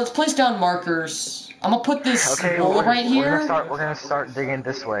 Here, let's place down markers. I'm gonna put this Okay, wall right here. We're gonna start digging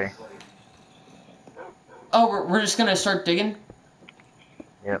this way. Oh, we're just gonna start digging?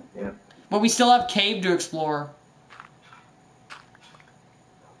 Yep. But we still have cave to explore.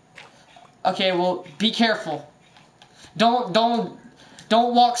 Okay, well, be careful. Don't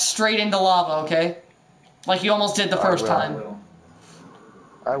walk straight into lava, okay? Like you almost did the first time.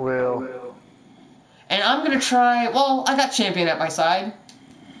 I will. And I'm gonna try. Well, I got Champion at my side.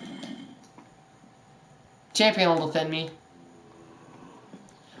 Champion will defend me.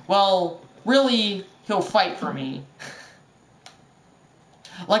 Well, really, he'll fight for me.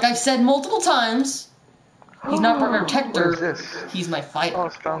 Like I've said multiple times, he's not my protector. What is this? He's my fighter. Oh,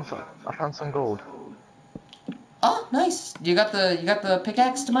 I found some gold. Oh, nice. You got the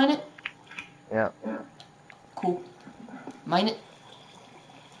pickaxe to mine it? Yeah. Cool. Mine it.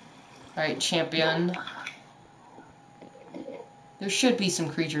 Alright, Champion. There should be some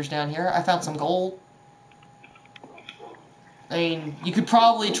creatures down here. I found some gold. I mean, you could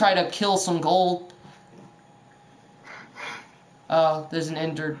probably try to kill some gold. Oh, there's an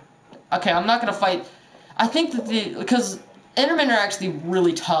Ender. Okay, I'm not gonna fight. I think that because Endermen are actually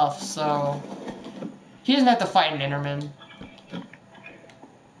really tough, so he doesn't have to fight an Enderman.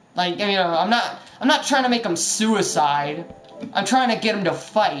 Like, you know, I'm not trying to make him suicide. I'm trying to get him to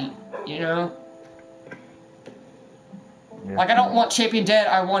fight, you know? Yeah. Like, I don't want Champion dead,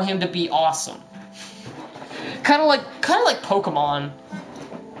 I want him to be awesome. Kinda like Pokemon.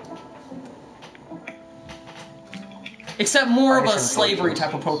 Except more of a slavery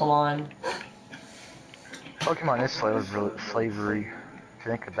type of Pokemon. Pokemon is slavery.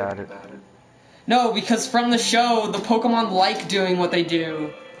 Think about it. No, because from the show, the Pokemon like doing what they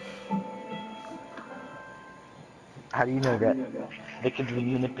do. How do you know that? They could be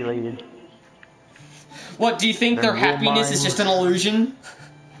manipulated. What, do you think Their their little happiness is just an illusion?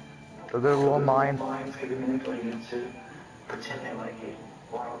 So their little minds. Minds could be manipulated to pretend they like it.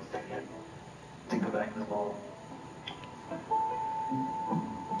 Or else they get to go back to the ball.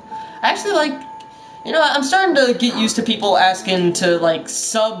 I actually like, you know, I'm starting to get used to people asking to like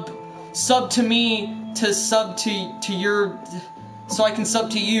sub to me to sub to your, so I can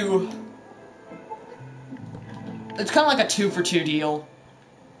sub to you. It's kind of like a 2-for-2 deal.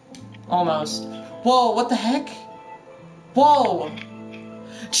 Almost. Whoa, what the heck? Whoa!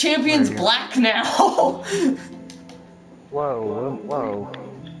 Champion's black now! Whoa, whoa.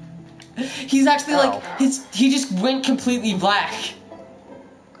 He's actually like, he just went completely black.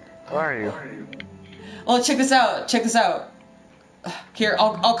 Where are you? Well, check this out, check this out. Here,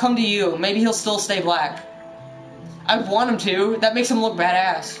 I'll come to you. Maybe he'll still stay black. I want him to. That makes him look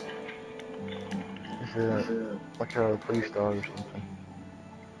badass. This is like a police dog or something.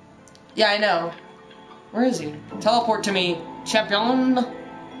 Yeah, I know. Where is he? Teleport to me, champion.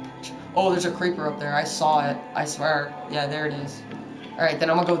 Oh, there's a creeper up there. I saw it. I swear. Yeah, there it is. Alright, then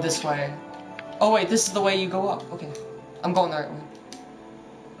I'm gonna go this way. Oh, wait, this is the way you go up. Okay. I'm going the right way.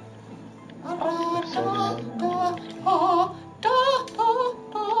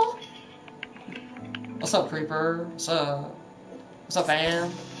 What's up, creeper? What's up? What's up,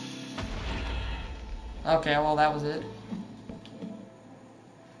 fam? Okay, well, that was it.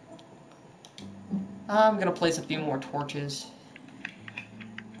 I'm gonna place a few more torches.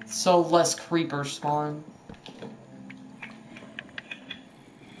 So less creepers spawn.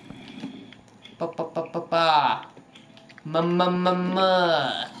 Ba-ba-ba-ba-ba.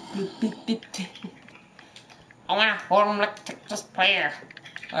 Ma-ma-ma-ma. I wanna hold him like Texas player.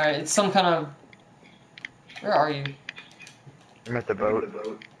 Alright, it's some kind of... Where are you? I'm at the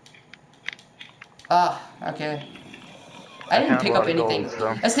boat. Ah, okay. I didn't pick up anything.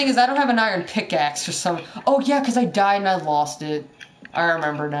 That's the thing is, I don't have an iron pickaxe or some... Oh yeah, because I died and I lost it. I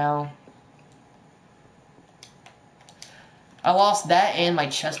remember now. I lost that and my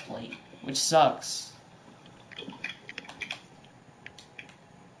chest plate, which sucks.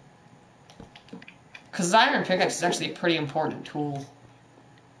 Because the iron pickaxe is actually a pretty important tool.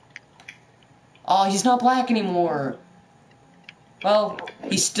 Oh, he's not black anymore. Well,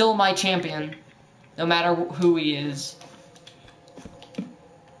 he's still my champion, no matter who he is.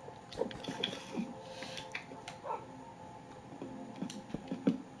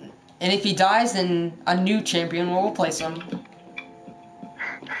 And if he dies, then a new champion will replace him.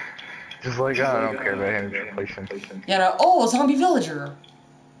 Just like I don't care about him replacing. Yeah, no, oh, a zombie villager.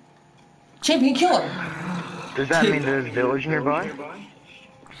 Champion killer. Does that mean there's a village nearby?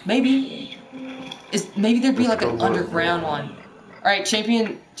 Maybe. Maybe there'd be like an underground one. Alright,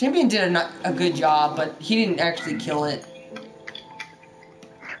 Champion did a good job, but he didn't actually kill it.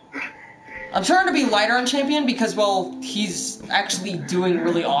 I'm trying to be lighter on Champion because, well, he's actually doing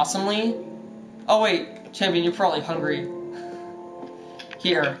really awesomely. Oh wait, Champion, you're probably hungry.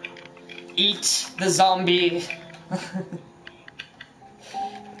 Here. Eat the zombie.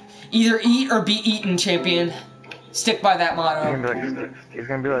 Either eat or be eaten, Champion. Stick by that motto. He's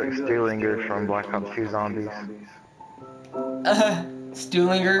gonna be like Steelinger from Black Ops 2 Zombies.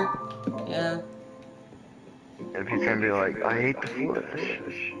 Stuhlinger? Yeah. If he's gonna be like, I hate the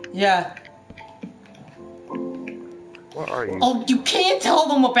flesh. Yeah. Where are you? Oh, you can't tell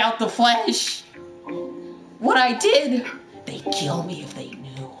them about the Flash! What I did, they'd kill me if they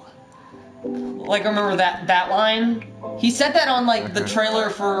knew. Like, remember that line? He said that on, like, the trailer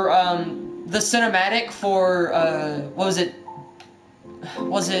for, the cinematic for, what was it? What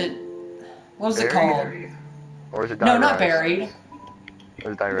was it called? Or is it Die No, not Rise? Buried.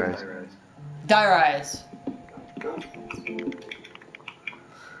 Or is it Die Rise? Die Rise.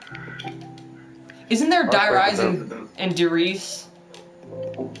 Isn't there Die Rise and Derice?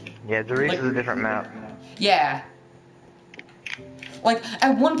 Yeah, Derice Like- is a different map. Yeah. Like,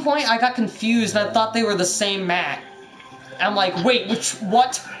 at one point I got confused and I thought they were the same map. I'm like, wait,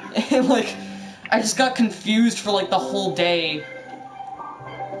 what? And like, I just got confused for like the whole day.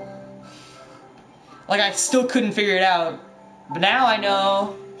 Like, I still couldn't figure it out. But now I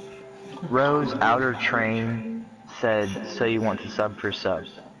know. Rose Outer Train said, so you want to sub for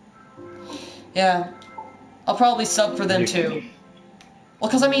subs. Yeah. I'll probably sub for them too. Well,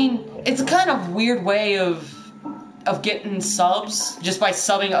 because I mean, it's a kind of weird way of getting subs just by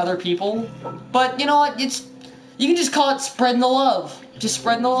subbing other people. But you know what? You can just call it spreading the love. Just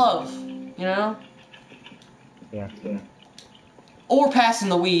spreading the love, you know? Yeah. Or passing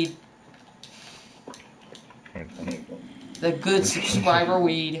the weed. Same thing. The good subscriber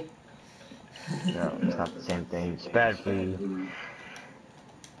weed. No, it's not the same thing. It's bad for you.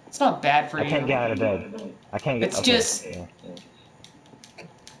 It's not bad for you. I can't get out of bed. I can't get. It's okay, just- yeah.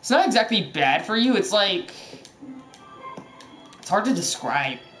 It's not exactly bad for you. It's like it's hard to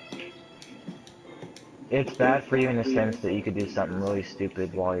describe. It's bad for you in the sense that you could do something really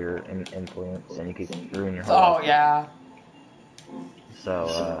stupid while you're in influence, and you could ruin your whole Oh life. yeah,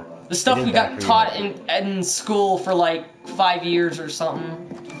 So, the stuff it is we bad got for you. taught in school for like 5 years or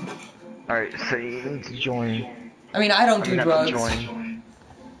something. Alright, so you need to join. I mean, I don't I do mean, not drugs. to join.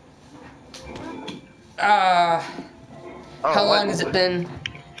 How Oh, long has it been?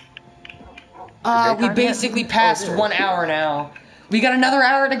 We daytime basically yet? passed Oh, it is. 1 hour now. We got another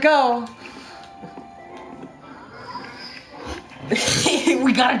hour to go.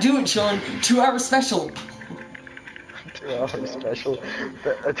 We gotta do it, Sean. 2-hour special. 2-hour special.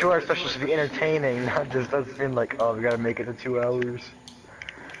 A 2-hour special should be entertaining, not just us being like, oh, we gotta make it to 2 hours.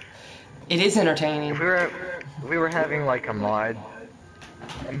 It is entertaining. If we were having like a mod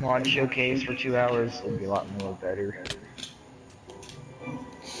showcase for 2 hours, it'd be a lot more better.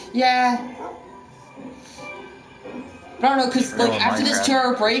 Yeah. But I don't know, cause like Or after this Minecraft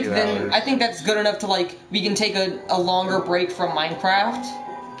 2-hour for break, 2 then hours. I think that's good enough to like we can take a longer break from Minecraft.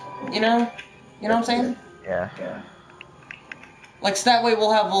 You know? You know what I'm saying? Yeah. Like so that way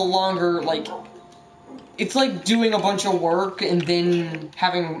we'll have a longer like. It's like doing a bunch of work and then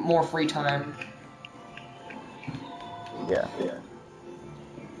having more free time. Yeah.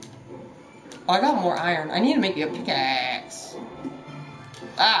 Oh, I got more iron. I need to make me a pickaxe.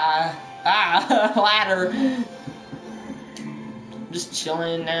 Ladder. Just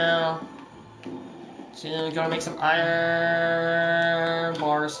chilling now. Chilling, gonna make some iron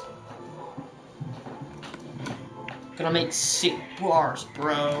bars. Gonna make sick bars,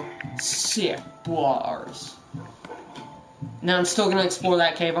 bro. Sick bars. Now I'm still gonna explore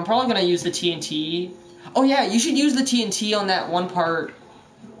that cave. I'm probably gonna use the TNT. Oh yeah, you should use the TNT on that one part.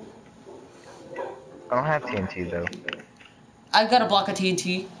 I don't have TNT though. I've got a block of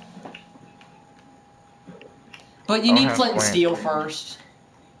TNT. But you I don't need have flint and flint. steel first.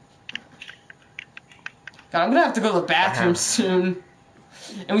 God, I'm gonna have to go to the bathroom have- soon.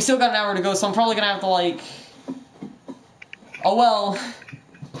 And we still got an hour to go, so I'm probably gonna have to like... Oh well.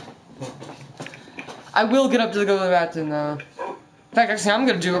 I will get up to go to the bathroom though. In fact, actually, I'm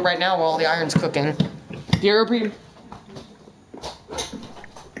gonna do it right now while the iron's cooking. European.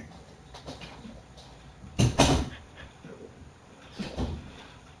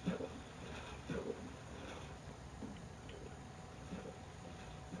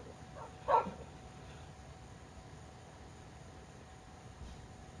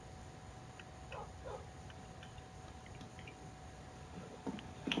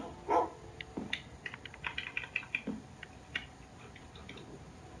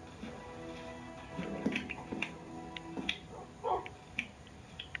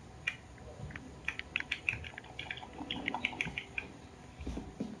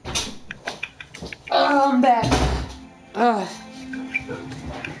 I'm back.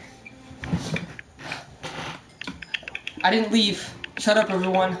 I didn't leave. Shut up,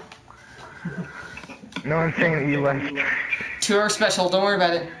 everyone. No one's saying that you left. 2-hour special. Don't worry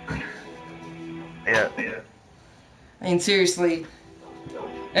about it. Yeah. I mean, seriously. It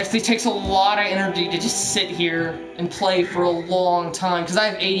actually takes a lot of energy to just sit here and play for a long time. Because I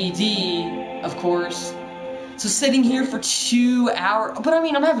have ADD, of course. So sitting here for 2 hours... But I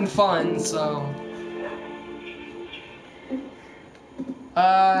mean, I'm having fun, so...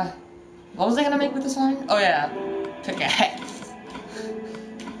 What was I gonna make with this iron? Oh yeah. Pickaxe.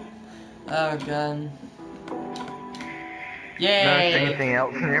 Oh god. Notice Yay! anything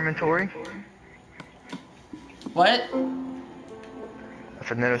else in your inventory? What? I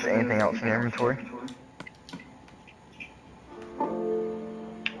said, notice anything else in your inventory?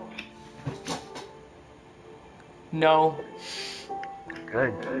 No.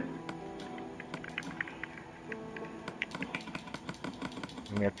 Good.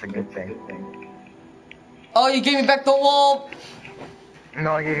 I mean, that's a good thing. Oh, you gave me back the wall!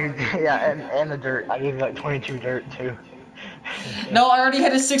 No, I gave you, yeah, and the dirt. I gave you like 22 dirt too. No, I already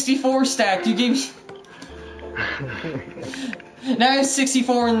had a 64 stacked. You gave me... Now I have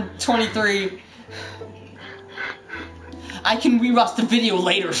 64 and 23. I can rewatch the video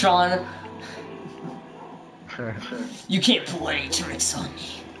later, Sean. You can't play tricks on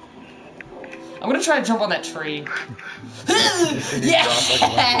me. I'm gonna try to jump on that tree.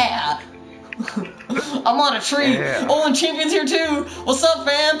 Yeah! I'm on a tree. Yeah. Olin Champion's here too. What's up,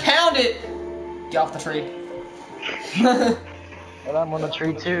 fam? Pound it. Get off the tree. And I'm on the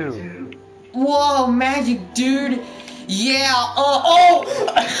tree too. Whoa, magic, dude. Yeah. Oh.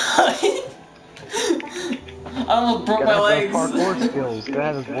 I almost broke my Gotta legs. have those parkour skills. Gotta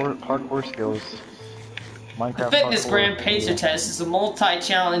have those parkour skills. The Minecraft Fitness parkour. Grand Pacer Yeah. Test is a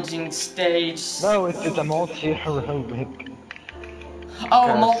multi-challenging stage. No, it's a multi-aerobic.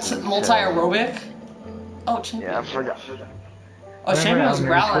 Oh, Classes, multi-aerobic? Oh, champion. Yeah, I forgot. Oh, I champion remember was elementary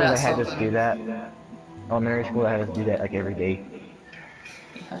growling school at they had us something. do that. Elementary school they had us do that like every day.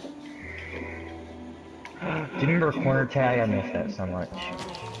 Do you remember corner tag? I miss that so much.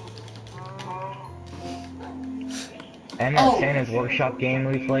 And that Oh. Santa's Workshop game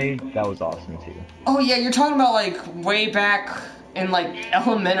we played, that was awesome too. Oh yeah, you're talking about like way back in like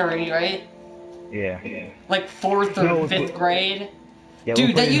elementary, right? Yeah. Like 4th or No, 5th grade. Yeah, we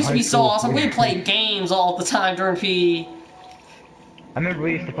Dude, played that in used to high be so school. awesome. We played games all the time during PE. I remember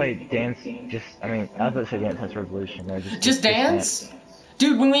we used to play dance. I was about to say Dance Dance Revolution. No, Just dance?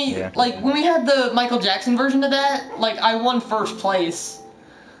 Dude, when we Yeah. when we had the Michael Jackson version of that, like I won first place.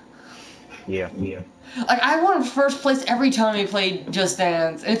 Yeah. Like I won first place every time we played Just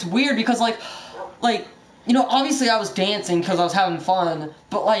Dance. And it's weird because like you know, obviously I was dancing because I was having fun,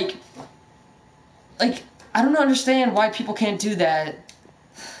 but like I don't understand why people can't do that.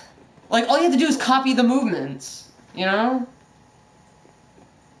 Like all you have to do is copy the movements, you know?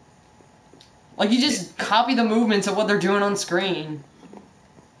 Like you just copy the movements of what they're doing on screen.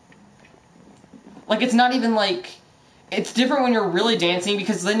 Like it's not even like it's different when you're really dancing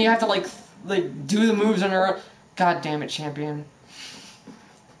because then you have to like do the moves on your own. God damn it, champion.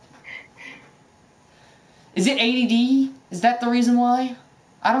 Is it ADD? Is that the reason why?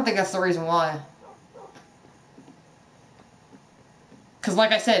 I don't think that's the reason why. Cause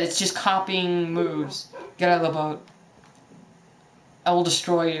like I said, it's just copying moves. Get out of the boat. I will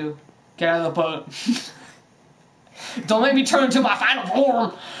destroy you. Get out of the boat. Don't make me turn into my final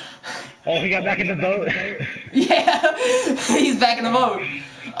form. Oh, he got back in the boat. Yeah, he's back in the boat.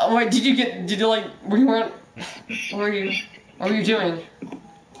 Oh, wait, did you like, what were you doing?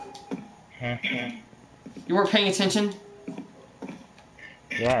 Huh? You weren't paying attention?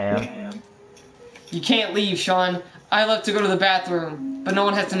 Yeah, I am. You can't leave, Sean. I left to go to the bathroom, but no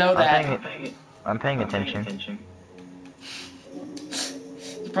one has to know that. I'm paying attention.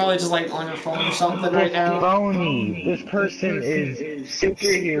 You're probably just like on your phone or something right now. Phony. This person is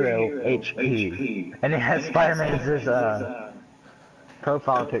superhero HP, and it has Spider-Man as his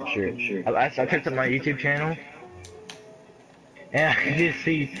profile picture. I picked up my YouTube channel, and I can just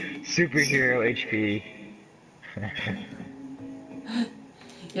see superhero HP.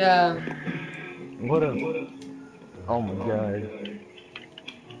 Yeah. What a... Oh my god.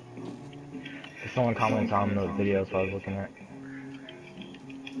 Someone comments on the videos I was looking at.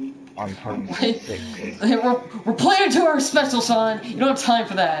 On part Wait, 6. we're playing a 2-hour special, son. You don't have time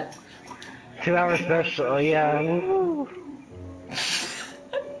for that. 2-hour special, yeah. Woo.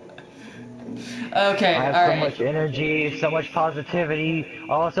 Okay, I have so much energy, so much positivity.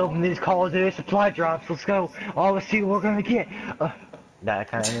 Oh, let's open these Call of Duty supply drops. Let's go. Oh, let's see what we're gonna get. That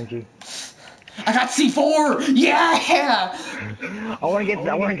kind of energy. I got C4. Yeah. I wanna get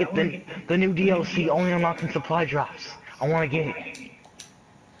the new DLC only unlocking supply drops. I wanna get it.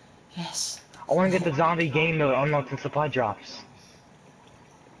 Yes. I wanna get the zombie game mode unlocking supply drops.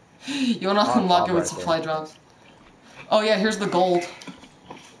 You wanna unlock it with supply drops? Oh yeah, here's the gold.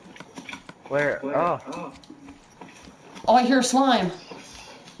 Where? Oh. Oh, I hear a slime.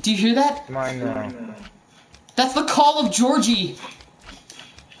 Do you hear that? Mine now. That's the call of Georgie.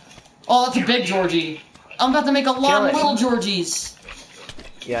 Oh, that's a big Georgie. I'm about to make a lot of little Georgies.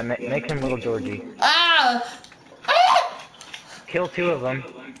 Yeah, make him little Georgie. Ah! Ah! Kill 2 of them.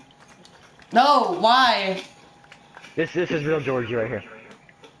 No, why? This is real Georgie right here.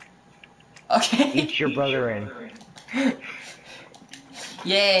 Okay. Eat your brother in.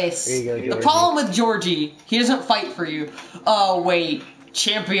 Yes. There you go, The Georgie. problem with Georgie, he doesn't fight for you. Oh wait,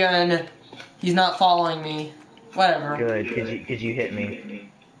 champion. He's not following me. Whatever. Good, cause you hit me.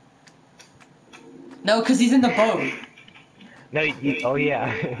 No, cause he's in the boat. No, oh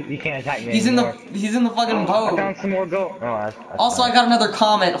yeah, you can't attack me He's anymore. he's in the fucking I boat. found some more gold. Oh, that's Also, fine. I got another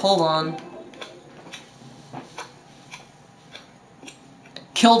comment. Hold on.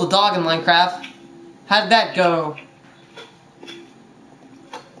 Killed a dog in Minecraft. How'd that go?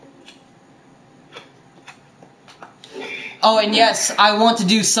 Oh, and yes, I want to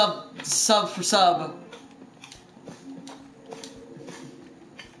do sub for sub.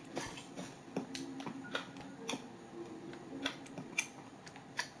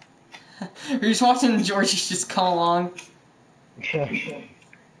 Are you just watching Georgie just come along?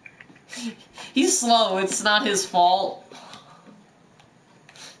 He's slow, it's not his fault.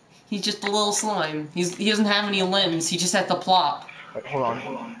 He's just a little slime. He doesn't have any limbs, he just has to plop. Wait, hold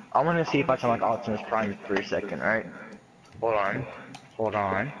on. I want to see if I can like Optimus Prime for a second, right? Hold on. Hold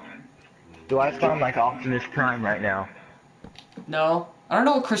on. Do I sound like Optimus Prime right now? No. I don't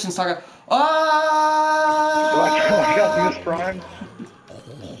know what Christian's talking about. Do I sound like Ah! Optimus Prime?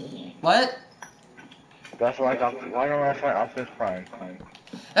 What? Do I sound like Why don't I sound like Optimus Prime?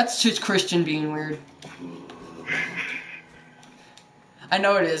 That's just Christian being weird. I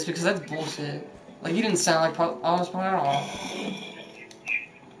know it is, because that's bullshit. Like, you didn't sound like Optimus Prime at all.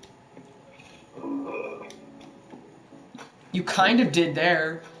 You kind of did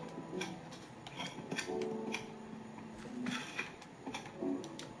there.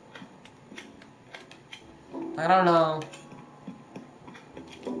 I don't know.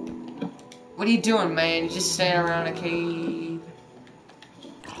 What are you doing, man? You're just standing around a cave.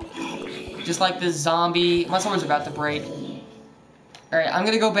 Just like this zombie. My sword's about to break. Alright, I'm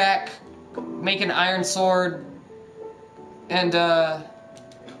gonna go back, make an iron sword, and, I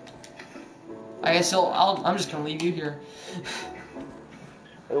guess I'm just gonna leave you here.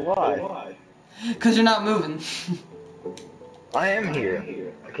 Why? Because you're not moving. I am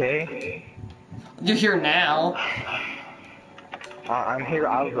here. Okay? You're here now. I'm here.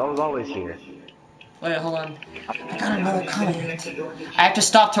 I was always here. Wait, hold on. I got another comment. I have to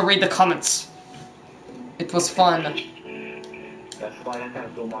stop to read the comments. It was fun. That's why I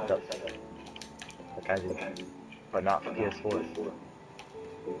have to my second. Like I do. But not for PS4.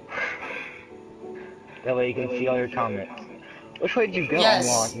 That way you can see all your comments. Which way did you go? Yes.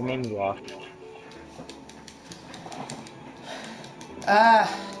 I'm lost. You made me lost.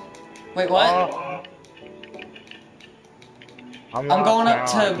 Wait, what? I'm I'm going up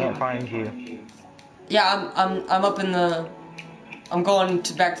now. I to- can't find you. Yeah, I'm up in the. I'm going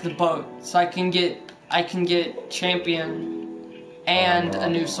back to the boat so I can get champion and a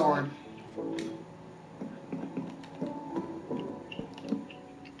new sword.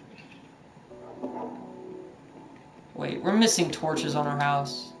 Wait, we're missing torches on our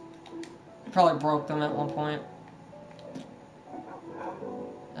house. Probably broke them at one point.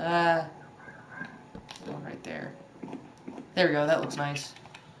 One right there. There we go. That looks nice.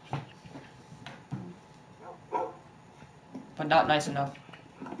 But not nice enough.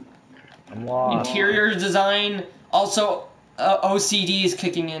 I'm lost. Interior design, also OCD is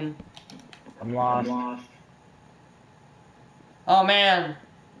kicking in. I'm lost. Oh man.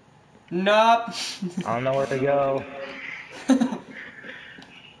 Nope. I don't know where to go.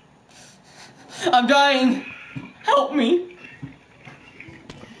 I'm dying. Help me.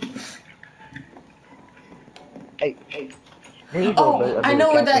 Hey. Oh, I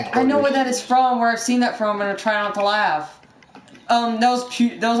know where that is from. Where I've seen that from, and I try not to laugh. That was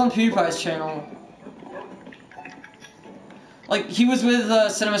on PewDiePie's channel. Like he was with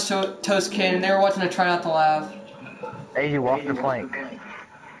Cinema's Toast Kid, and they were watching a Try Not to Laugh. Hey, you walk the plank.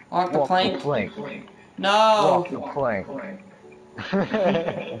 Walk the Walk plank. the plank. No. Walk the plank.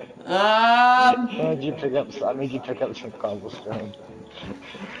 Um. I made you pick up some cobblestone.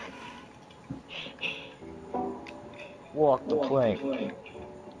 Walk the plank.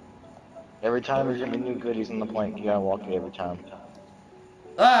 Every time there's gonna be new goodies in the plank, you gotta walk it every time.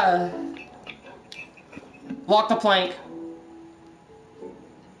 Walk the plank.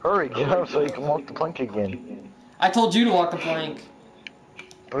 Hurry, get up so you can walk the plank again. I told you to walk the plank.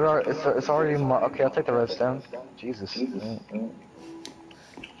 But it's already okay, I'll take the redstone. Jesus.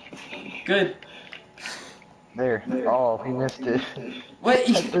 Good. There. Oh, he missed it. Wait.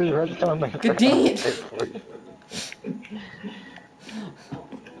 I threw the redstone like Good dang it.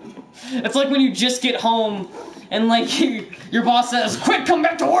 It's like when you just get home and like your boss says, "Quick, come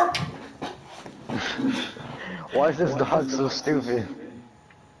back to work." Why is this dog so stupid?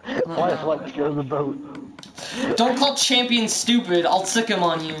 Why is it like to go to the boat? Don't call Champion stupid. I'll sick him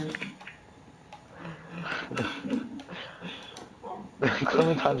on you.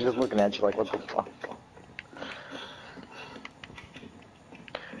 Clementine's just looking at you like, what the fuck?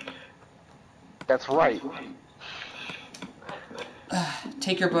 That's right.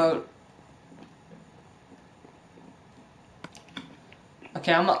 Take your boat.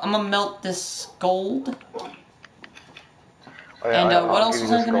 Okay, I'm gonna melt this gold. Oh, yeah, And, I'll what else give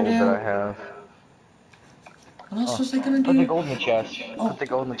was you I this gonna gold do? that I have. What else was I gonna Put the do? gold in the chest. Oh. Put the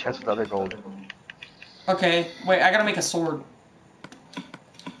gold in the chest with other gold. Okay, wait, I gotta make a sword.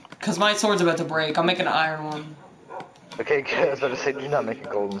 Cause my sword's about to break. I'll make an iron one. Okay, good. I was about to say, do not make a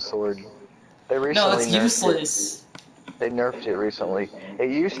golden sword. They recently No, that's nerfed useless. It. They nerfed it recently. It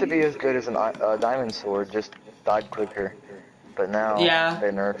used to be as good as a diamond sword, just died quicker. But now, Yeah. they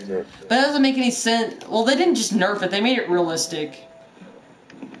nerfed it. But that doesn't make any sense. Well, they didn't just nerf it, they made it realistic.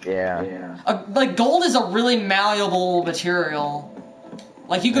 Yeah. Like, gold is a really malleable material.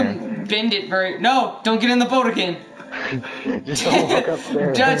 Like you can bend it very. No, don't get in the boat again. Just don't walk up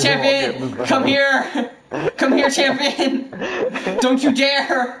there. Champion, come here. Come here, champion. Don't you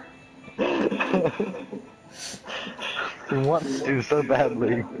dare. He wants to so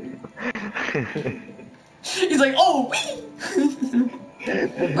badly. He's like, oh, wee.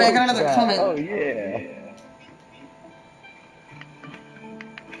 Wait, I got another comment. Oh yeah.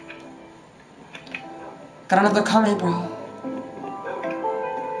 Got another comment, bro.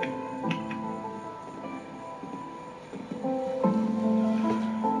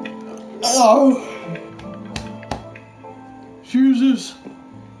 Oh. Jesus.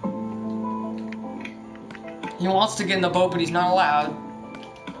 He wants to get in the boat, but he's not allowed.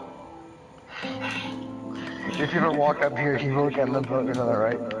 If you ever walk up here, he will get in the boat, you know that,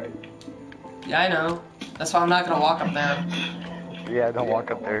 right? Yeah, I know. That's why I'm not gonna walk up there. Yeah, don't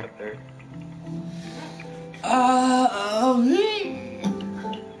walk up there.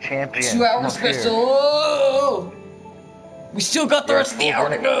 Champion. 2 hour come up here. special. Oh! We still got the rest of the hour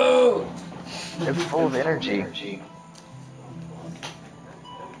to go. It's full of energy.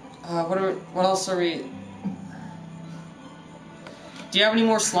 What else are we? Do you have any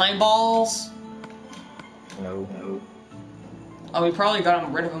more slime balls? No. Oh, we probably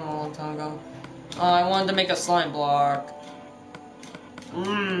got rid of them a long time ago. I wanted to make a slime block.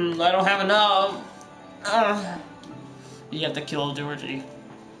 I don't have enough. You have to kill Georgie.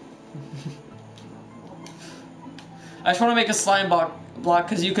 I just want to make a slime block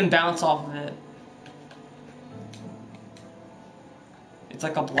because you can bounce off of it. It's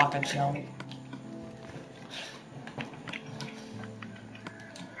like a block of jelly.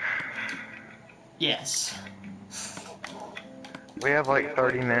 Yes. We have like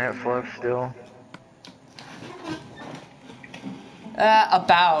 30 minutes left still.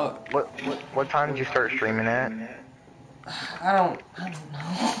 About. What time did you start streaming at? I don't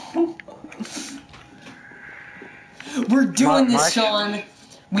know. We're doing this, Sean.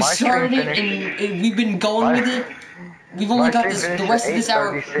 We started it and we've been going with it. We've only got the rest of this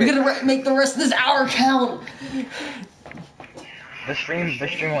hour. We gotta make the rest of this hour count. The stream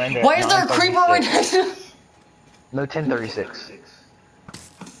will end at Why is there a creeper right next to him? No, 10:36.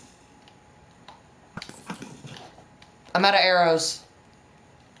 I'm out of arrows.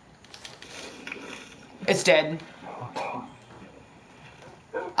 It's dead.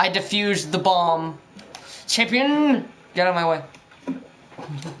 I defused the bomb. Champion! Get out of my way.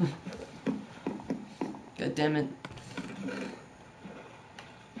 God damn it.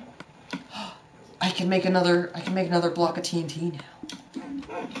 I can make another block of TNT now.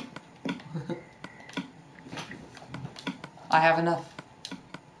 I have enough.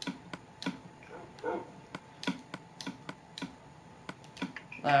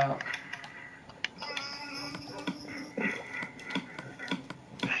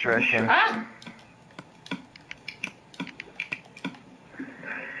 Stretching. Ah!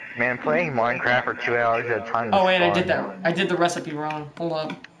 Man, playing Minecraft for 2 hours at a time is Oh wait, fun. I did that. I did the recipe wrong. Hold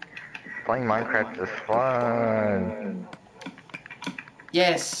up. Playing Minecraft is fun.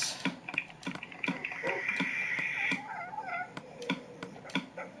 Yes.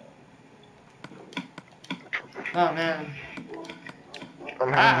 Oh man.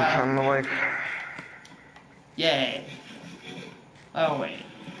 I'm having fun life. Yay. Oh wait.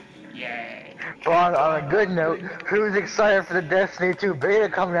 Yay. But on a good note, who's excited for the Destiny 2 beta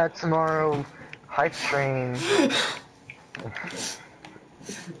coming out tomorrow? Hype train.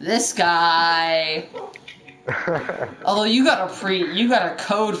 This guy. Although you got a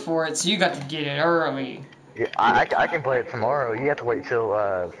code for it, so you got to get it early. Yeah, I can play it tomorrow. You have to wait till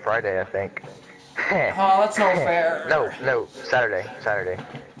Friday, I think. Oh, that's not fair. No, Saturday.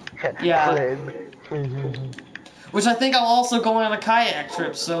 Yeah. Which I think I'm also going on a kayak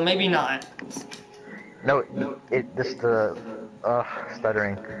trip, so maybe not. No,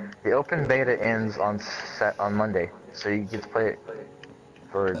 stuttering. The open beta ends on Monday, so you get to play it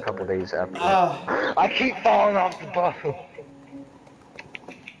for a couple days after. I keep falling off the boat.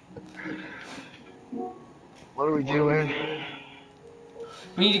 What are we doing?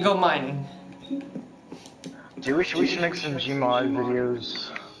 We need to go mining. We should make some Gmod videos.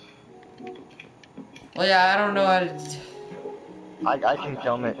 Well, yeah, I don't know how to... I can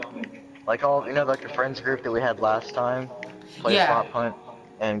film it. Like like the friends group that we had last time. Play Yeah. Swap Hunt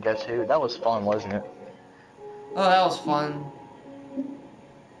and Guess Who? That was fun, wasn't it? Oh, that was fun.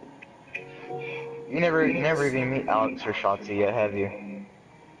 You never even meet Alex or Shotzi yet, have you?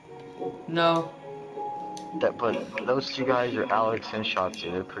 No. But those two guys are Alex and Shotzi.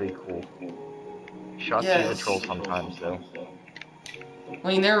 They're pretty cool. Shotzi's Yes. a troll sometimes, though. I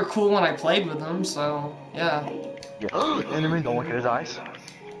mean, they were cool when I played with them, so, yeah. Yeah. Enemy, don't look at his eyes.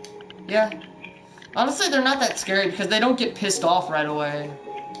 Yeah. Honestly, they're not that scary because they don't get pissed off right away.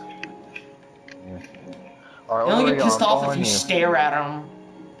 Alright, They only where get are you? pissed I'm off if following you stare at them.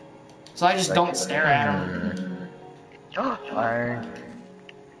 So I just don't stare at them. Iron.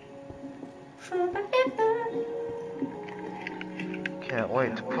 Can't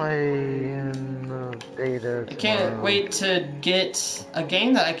wait to play in the beta I can't tomorrow. wait to get a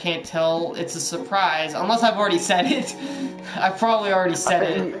game that I can't tell. It's a surprise. Unless I've already said it. I've probably already said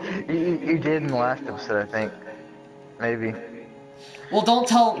it. You did in the last episode, I think. Maybe. Well, don't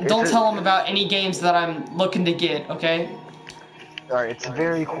tell It's them about any games that I'm looking to get, okay? Alright, it's a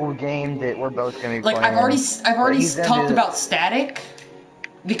very cool game that we're both gonna be Like playing. I've already He's gonna talked do- about Static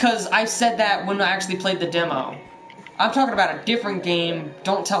because I said that when I actually played the demo. I'm talking about a different game.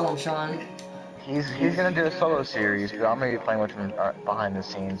 Don't tell him, Sean. He's gonna do a solo series, but I'm gonna be playing with him behind the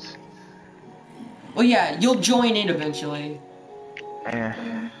scenes. Well, yeah, you'll join in eventually.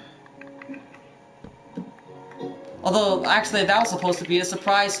 Eh. Although, actually, that was supposed to be a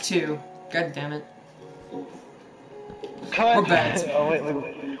surprise too. God damn it. Cut. We're bad. Oh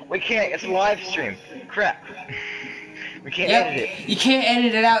wait, we can't. It's a live stream. Crap. We can't Yep, edit it. you can't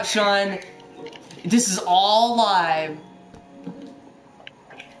edit it out, Sean. This is all live.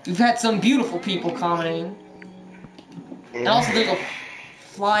 We've had some beautiful people commenting. And also, there's a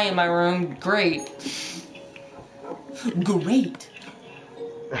fly in my room. Great. Great.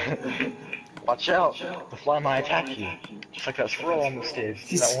 Watch out! The fly might attack you, just like that squirrel almost did.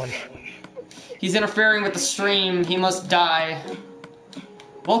 That one. He's interfering with the stream. He must die.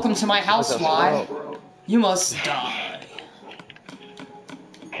 Welcome to my house, fly. You must die.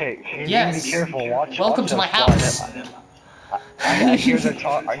 Okay, you Yes. need to be careful. Welcome watch to my those house. flies. I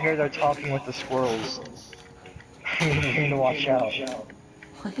hear they're talking with the squirrels. You need to watch out.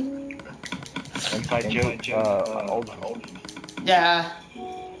 Inside joke. Old. Yeah.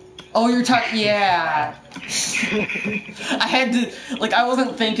 Oh, you're talking. Yeah. I had to. Like, I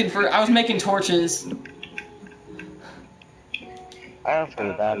wasn't thinking for. I was making torches. I have to go to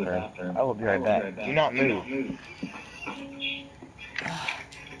the bathroom. I will be right back. Do not move.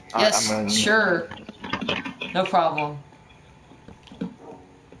 Yes, I'm sure. No problem.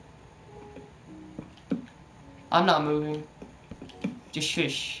 I'm not moving. Just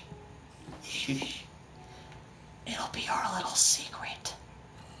shush. Shush. It'll be our little secret.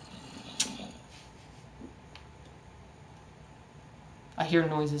 I hear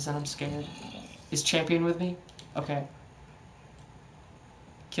noises and I'm scared. Is Champion with me? Okay.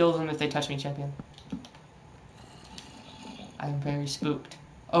 Kill them if they touch me, Champion. I'm very spooked.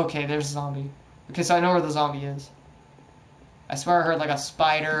 Okay, there's a zombie. Okay, so I know where the zombie is. I swear I heard like a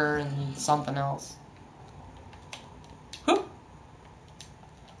spider and something else. Whoop!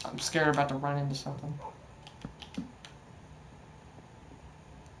 I'm scared about to run into something.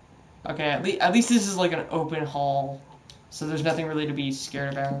 Okay, at least this is like an open hall. So there's nothing really to be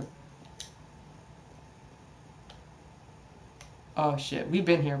scared about. Oh shit, we've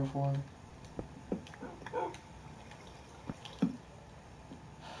been here before.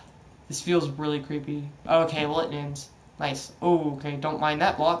 This feels really creepy. Okay, well it ends. Nice. Oh, okay, don't mind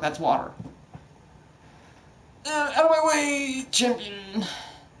that block, that's water. Out of my way, Champion.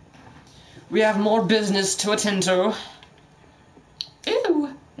 We have more business to attend to.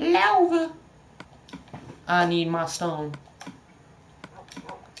 Ew, lava. I need my stone.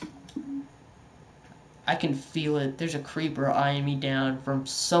 I can feel it. There's a creeper eyeing me down from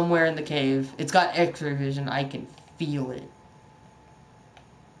somewhere in the cave. It's got X-ray vision. I can feel it.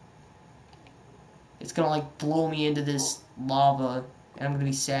 It's gonna like blow me into this lava, and I'm gonna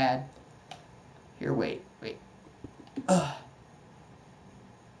be sad. Here, wait. Ugh.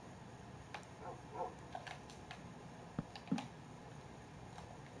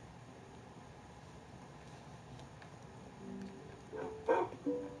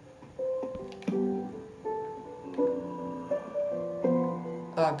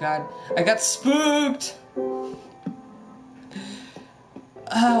 Oh god, I got spooked!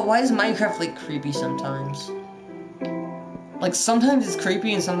 Why is Minecraft like creepy sometimes? Like sometimes it's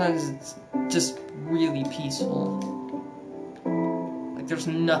creepy and sometimes it's just really peaceful. Like there's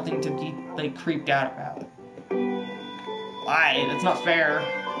nothing to be like creeped out about. Why? That's not fair.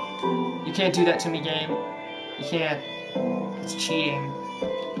 You can't do that to me, game. You can't. It's cheating.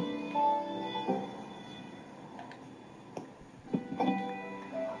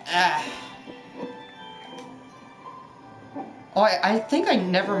 Ah. Oh, I think I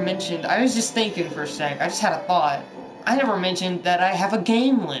never mentioned, I was just thinking for a sec, I just had a thought. I never mentioned that I have a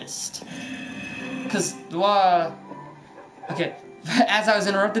game list. Because, okay, as I was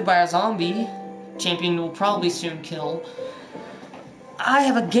interrupted by a zombie, Champion will probably soon kill, I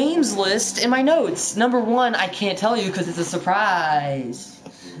have a games list in my notes. Number 1, I can't tell you because it's a surprise.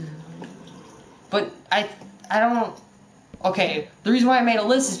 But I don't... Okay, the reason why I made a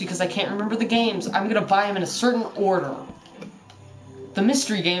list is because I can't remember the games. I'm gonna buy them in a certain order. The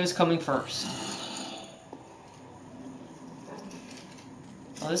mystery game is coming first.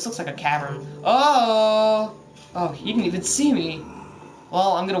 Oh, this looks like a cavern. Oh! Oh, he didn't even see me.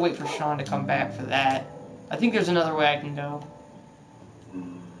 Well, I'm gonna wait for Sean to come back for that. I think there's another way I can go.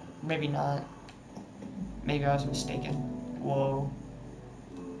 Maybe not. Maybe I was mistaken. Whoa.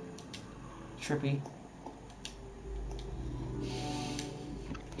 Trippy.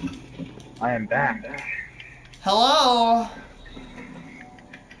 I am back. Hello!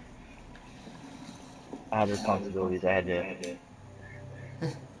 I had responsibilities. I had to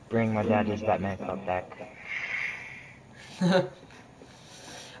bring my dad's Batman club back.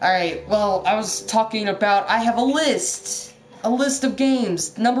 Alright, well, I was talking about, I have a list. A list of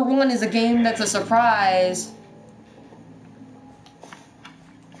games. Number 1 is a game that's a surprise.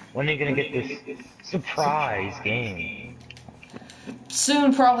 When are you gonna get this surprise game?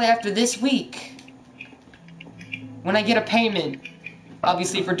 Soon, probably after this week. When I get a payment.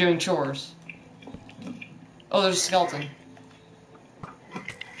 Obviously for doing chores. Oh, there's a skeleton.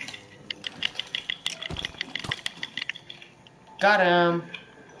 Got him.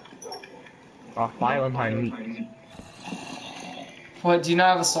 I'll file in my meat. What, do you not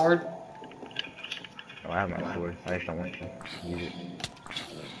have a sword? Oh, I have my sword. I just don't want to use it.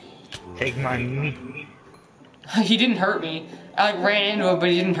 Take my meat. He didn't hurt me. I like ran into him, but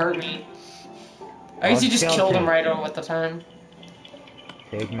he didn't hurt me. I guess you just killed him right at the time.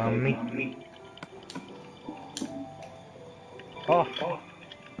 Take my meat. Oh.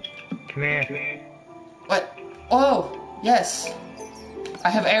 Come here. What? Oh, yes. I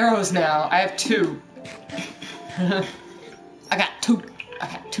have arrows now. I have 2. I got 2. I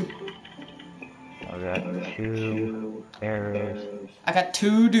got 2. I got 2 arrows. I got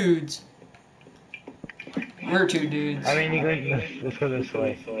 2 dudes. We're 2 dudes. I mean, let's go this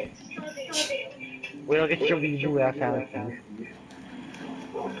way. We'll get your view after.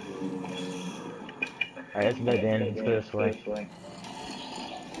 Alright, let's bed in. Let's go this way.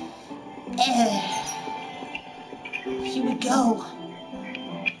 Here we go.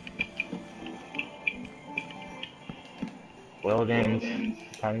 Well then,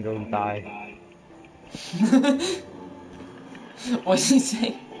 time goes by. What did he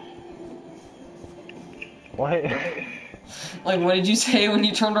say? What? Like, what did you say when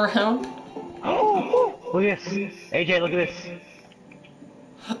you turned around? Oh, look at this. AJ, look at this.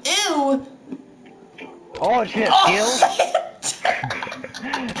 Ew! Oh, shit, skills?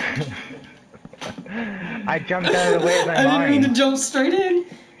 I jumped out of the way of my I didn't mean to mind. jump straight in.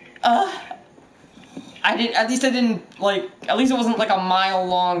 At least it wasn't like a mile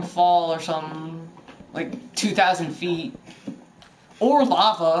long fall or something. Like 2,000 feet. Or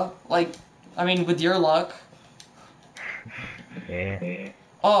lava. Like, I mean, with your luck. Yeah.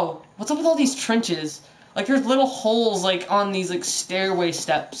 Oh, what's up with all these trenches? Like, there's little holes, like, on these, like, stairway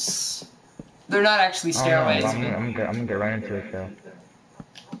steps. They're not actually stairways. Oh, no, I'm gonna get right into it, though.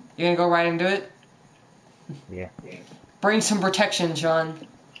 You gonna go right into it? Yeah. Bring some protection, Sean.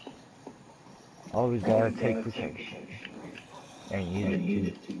 Always gotta take protection. And use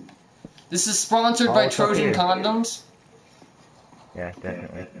it too. This is sponsored Oh, by it's up Trojan here. Condoms. Yeah,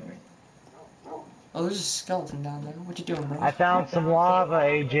 definitely. Oh, there's a skeleton down there. What you doing, bro? I found some lava,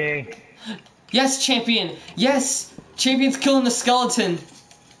 AJ. Yes, champion! Yes! Champion's killing the skeleton!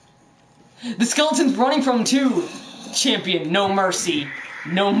 The skeleton's running from him, too! Champion, no mercy.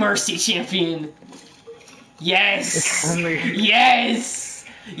 No mercy, champion. Yes! Yes!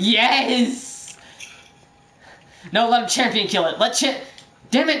 Yes! No, let champion kill it.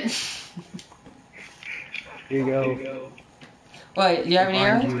 Damn it! Here you go. Wait, you have any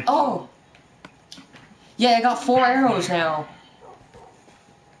Behind arrows? you. Oh! Yeah, I got 4 arrows now.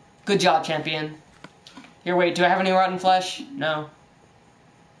 Good job, champion. Here, wait, do I have any rotten flesh? No.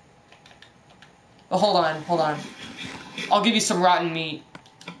 Oh, hold on. I'll give you some rotten meat.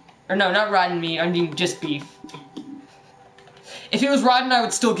 Or no, not rotten meat, I mean just beef. If it was rotten, I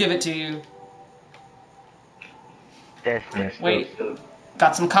would still give it to you. Definitely. Wait,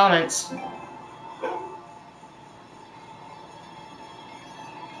 got some comments.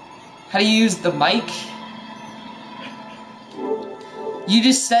 How do you use the mic? You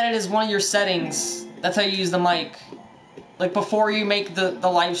just set it as one of your settings. That's how you use the mic. Like before you make the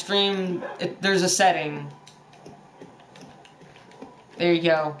live stream, there's a setting. There you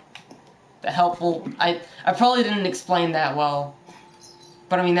go. The helpful. I probably didn't explain that well.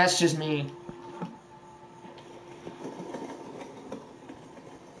 But I mean, that's just me.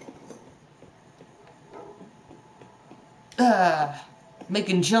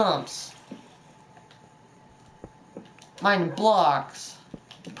 making jumps, mining blocks,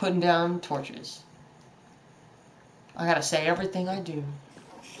 putting down torches. I gotta say everything I do.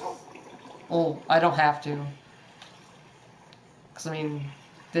 Well, I don't have to. Because, I mean,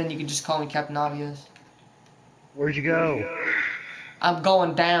 then you can just call me Captain Obvious. Where'd you go? I'm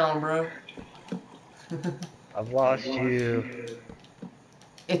going down, bro. I've lost you.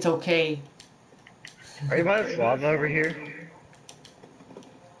 It's okay. Are you by the lava over here?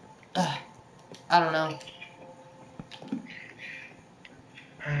 I don't know.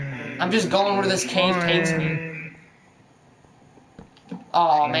 I'm just going where this cave takes me.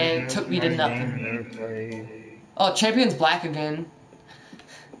 Oh man, it took me to nothing. Oh, Champion's black again.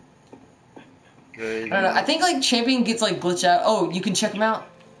 Good. I don't know. I think like Champion gets like glitched out. Oh, you can check him out.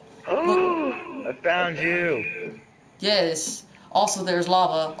 Oh, I found you. Yes. Also, there's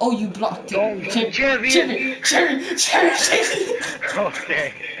lava. Oh, you blocked it. Don't, Champion. Champion.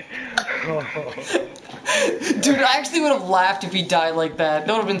 Okay. Oh. Dude, I actually would have laughed if he died like that.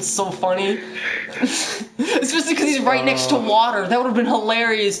 That would have been so funny. Especially because he's right next to water. That would have been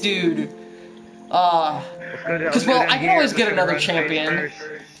hilarious, dude. Because, well, I can always get another champion.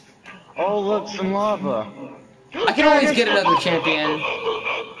 Oh, look, some lava. I can always get another champion.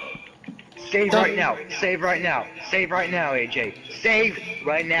 Save right now. Save right now. Save right now, AJ. Save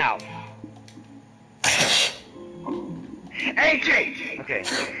right now. AJ! Okay.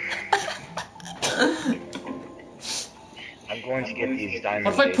 I'm going to get these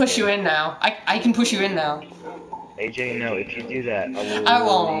diamonds. What if I push you in now? I can push you in now. AJ, no, if you do that, I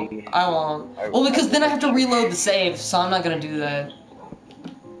will... I won't. Well, because then I have to reload the save, so I'm not gonna do that.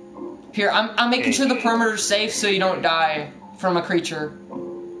 Here, I'm making sure the perimeter's safe so you don't die from a creature.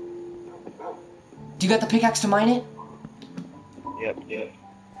 Do you got the pickaxe to mine it? Yep.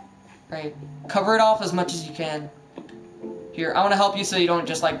 Right. Cover it off as much as you can. Here, I want to help you so you don't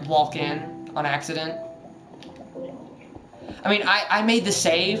just, like, walk in on accident. I mean, I made the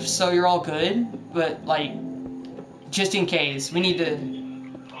save, so you're all good, but, like, just in case, we need to...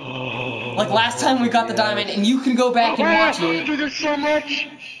 Like, last time we got the diamond, and you can go back and watch it. Dude, there's so much!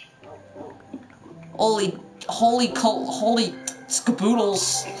 Holy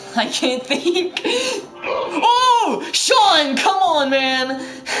skaboodles. I can't think. Oh! Sean, come on, man!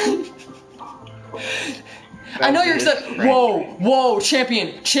 I know you're excited. Whoa,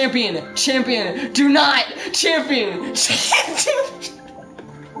 champion, do not, champion.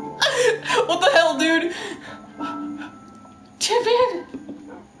 What the hell, dude? Champion!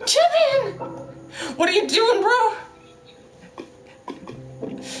 What are you doing, bro?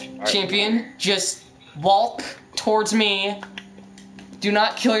 Champion, just walk towards me. Do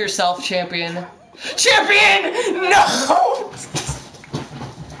not kill yourself, champion. Champion! No!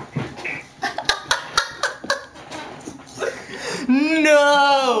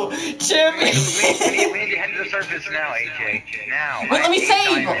 No! Champion! We need to head to the surface now, AJ. Now. Wait,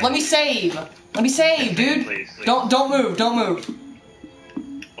 let me save, dude. Please. Don't move.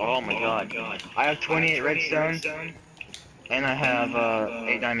 Oh my god. I have 28 redstone. And I have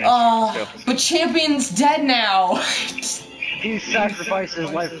 8 diamonds. But Champion's dead now. He sacrificed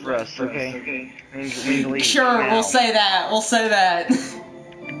his life for us, okay? We need to leave Sure, now. we'll say that.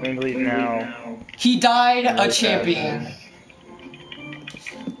 We need to leave now. He died a champion.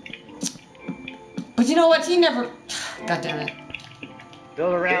 But you know what? He never... God damn it.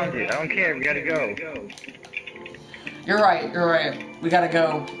 Build around it. I don't care. We gotta go. You're right. We gotta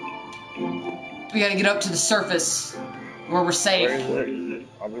go. We gotta get up to the surface where we're safe. Where is it?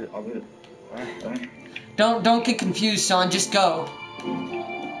 I'll be Don't get confused, Sean. Just go.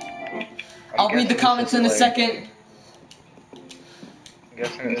 I'll read the comments in a second. I'm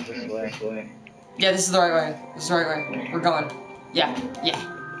guessing it's this way. Yeah, this is the right way. We're going. Yeah.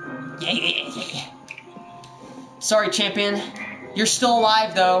 Sorry, champion. You're still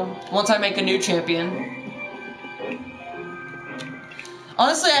alive, though, once I make a new champion.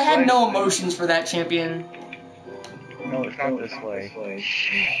 Honestly, I had no emotions for that champion. No, it's not this way.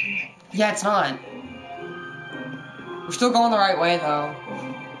 Yeah, it's not. We're still going the right way, though.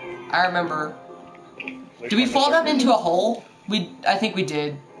 I remember. Did we fall down into a hole? I think we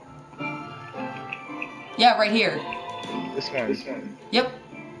did. Yeah, right here. This one. Yep.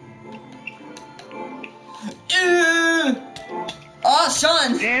 Oh,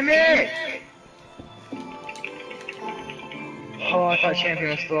 Sean! Damn it! Oh, I thought Champion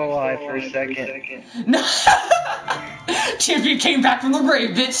was still alive for a second. No! Champion came back from the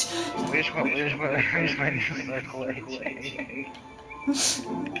grave, bitch! Where's my new circle, AJ?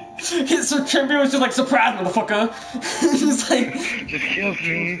 So Champion was just like, surprise, motherfucker! He's like... Just kills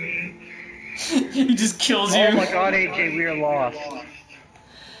me. He just kills you. Oh my god, AJ, we are lost.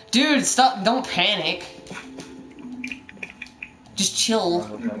 Dude, stop! Don't panic. Just chill.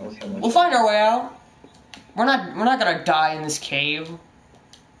 We'll find our way out. We're not gonna die in this cave.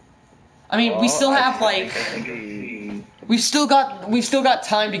 I mean, we still have like, we've still got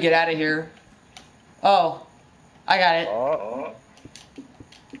time to get out of here. Oh, I got it.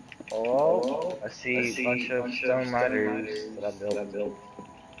 Oh, I see a bunch of stone ladders that I built.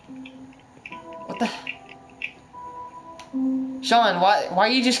 What the? Sean, why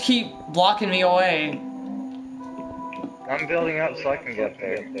you just keep blocking me away? I'm building up so I can get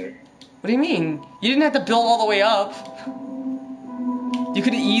there. What do you mean? You didn't have to build all the way up. You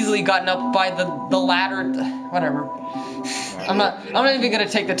could have easily gotten up by the ladder. Whatever. I'm not even gonna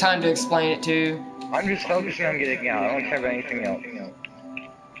take the time to explain it to you. I'm just focusing on getting out. I don't care about anything else.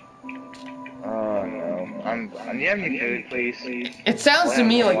 Oh no. Do you have any food, please? It sounds to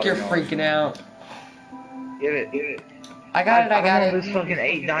me like you're freaking out. Give it. I got it. There's fucking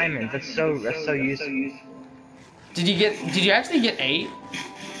 8 diamonds. That's so useful. Did you actually get 8?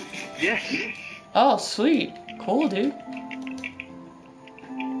 Yes. Oh, sweet. Cool, dude.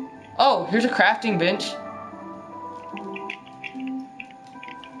 Oh, here's a crafting bench.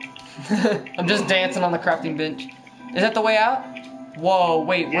 I'm just dancing on the crafting bench. Is that the way out? Whoa,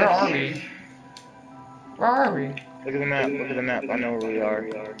 wait, where are we? Where are we? Look at the map. I know where we are.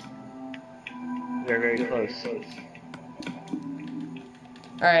 We're very close.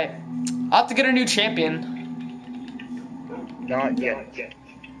 Alright. I'll have to get a new champion. Not yet.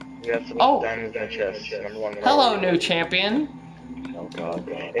 We have some diamonds in the chest. Hello, new champion. Oh god.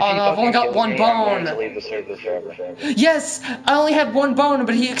 Oh no, I've only got one bone. To leave the server forever. Yes! I only had one bone,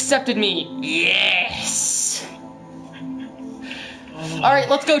 but he accepted me. Yes! Alright,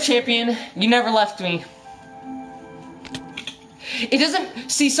 let's go, champion. You never left me. It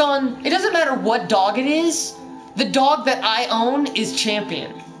doesn't matter what dog it is. The dog that I own is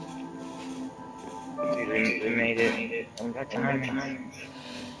champion. Dude, we made it. We got time.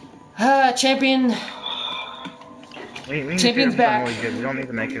 Champion. Champion's back. Really good. We don't need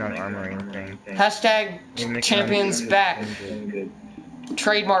to make it on armor or anything. Hashtag champion's back.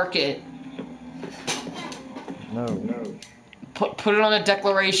 Trademark it. No. Put it on a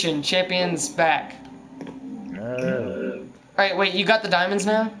declaration. Champion's back. No. Alright, wait, you got the diamonds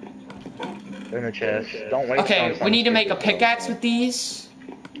now? They're in the chest. Don't waste Okay, we need to make a pickaxe with these.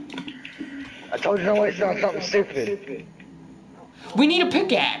 I told you don't waste it on something stupid. We need a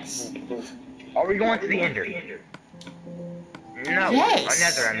pickaxe. Are we going to the Ender? No. Yes.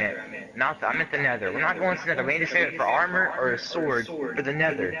 Nether, I meant. I meant the Nether. We're not going to the Nether. We need to save it for armor or a sword for the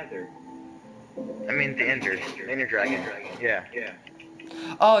Nether. I mean the Ender. The Ender Dragon. Yeah.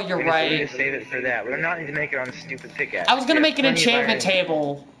 Oh, you're We right. need to save it for that. We don't need to make it on a stupid pickaxe. I was gonna make an There's plenty of enchantment iron.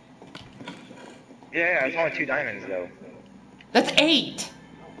 table. Yeah, it's only 2 diamonds though. That's 8.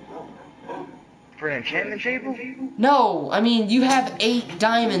 For an enchantment table? No, I mean, you have 8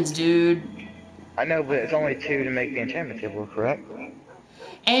 diamonds, dude. I know, but it's only 2 to make the enchantment table, correct?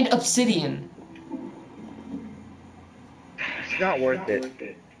 And obsidian. It's not worth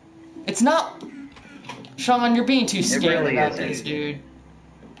it. It's not... Sean, you're being too scared really about isn't. this, dude.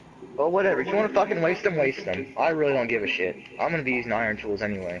 Well, whatever. If you want to fucking waste them, waste them. I really don't give a shit. I'm gonna be using iron tools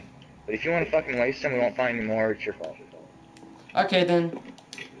anyway. But if you want to fucking waste them, we won't find any more. It's your fault. Okay, then.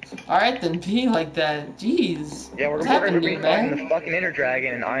 Alright, then be like that. Jeez. Yeah, we're What's gonna happening be here, fighting man? the fucking Ender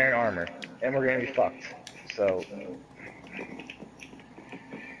Dragon in iron armor, and we're gonna be fucked. So.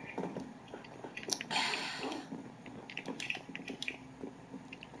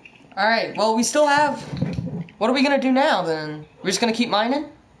 Alright, well, we still have... What are we gonna do now, then? We're just gonna keep mining?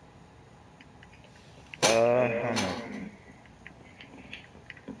 I don't know.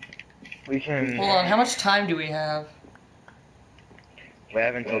 We can. Hold on, how much time do we have? We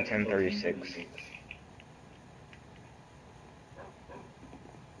have until 10:36.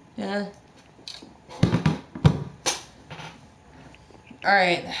 Yeah.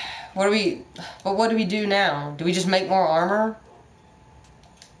 Alright, what do we do now? Do we just make more armor?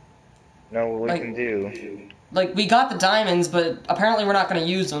 No, what we Like- can do. Like, we got the diamonds, but apparently we're not gonna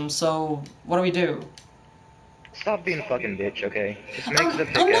use them, so what do we do? Stop being a fucking bitch, okay? Just make I'm the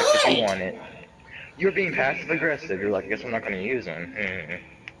pickaxe if you not. want it. You're being passive aggressive. You're like, I guess I'm not gonna use them.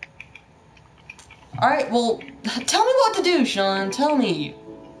 Alright, well, tell me what to do, Sean. Tell me.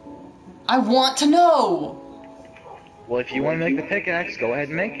 I want to know. Well, if you want to make the pickaxe, go ahead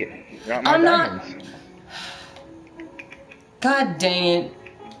and make it. Not my I'm not- diamonds. God dang it.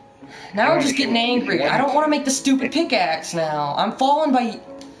 Now we're just getting angry. I don't want to make the stupid pickaxe now. I'm falling by...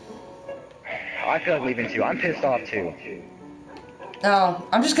 I feel like leaving too. I'm pissed off too. No,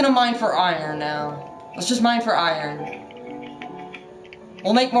 I'm just gonna mine for iron now. Let's just mine for iron.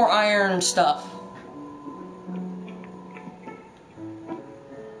 We'll make more iron stuff.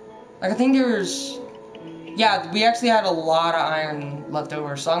 Like, I think there's... Yeah, we actually had a lot of iron left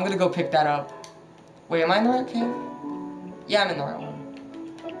over, so I'm gonna go pick that up. Wait, am I in the right cave? Yeah, I'm in the right one.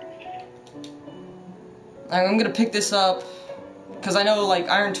 I'm gonna pick this up, because I know, like,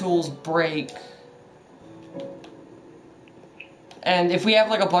 iron tools break. And if we have,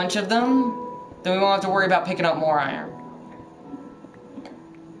 like, a bunch of them, then we won't have to worry about picking up more iron.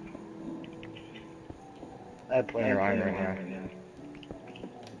 I have plenty of iron right now.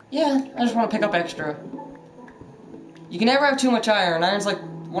 Yeah, I just want to pick up extra. You can never have too much iron. Iron's like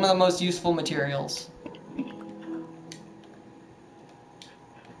one of the most useful materials.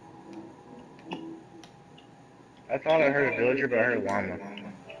 I thought I heard a villager, but I heard a llama.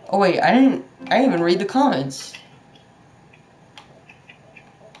 Oh wait, I didn't even read the comments.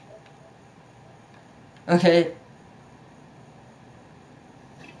 Okay.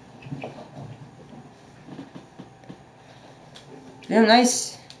 Yeah,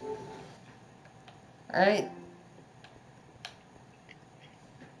 nice. Alright.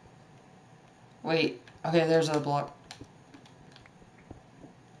 Wait. Okay, there's a block.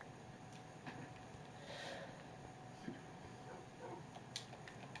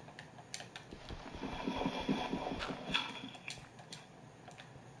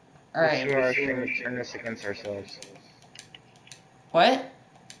 Alright. This 2 hour stream would turn us against ourselves. What?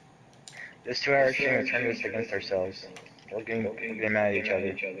 This 2 hour stream would turn us against ourselves. We're getting mad at each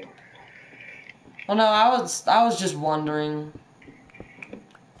other. Well, no, I was just wondering.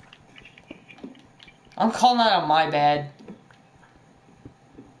 I'm calling that on my bad.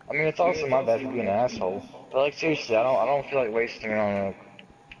 I mean, it's also my bad for being an asshole. But like seriously, I don't feel like wasting it on a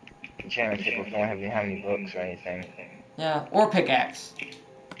enchantment table if I don't have any books or anything. Yeah, or pickaxe.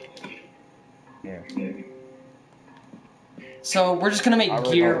 Yeah. So we're just gonna make I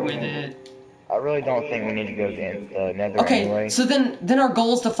really gear don't- with it. I really don't think we need to go to the Nether Okay, anyway. so then our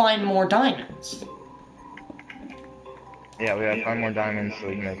goal is to find more diamonds. Yeah, we gotta find more diamonds so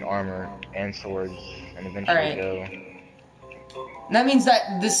we can make armor and swords and eventually Alright. go. And that means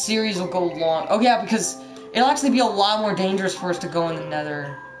that this series will go long. Oh yeah, because it'll actually be a lot more dangerous for us to go in the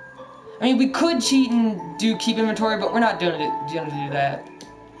Nether. I mean, we could cheat and keep inventory, but we're not gonna do that.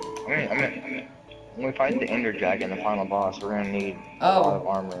 I mean, when we fight the Ender Dragon, the final boss, we're gonna need a Oh. lot of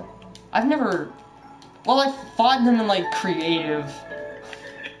armor. I've never. Well, I fought them in like creative.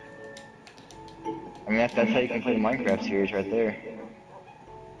 I mean, that's how you can play the Minecraft series right there.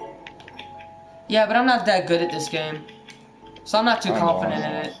 Yeah, but I'm not that good at this game, so I'm not too I know. confident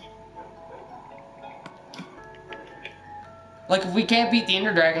in it. Like, if we can't beat the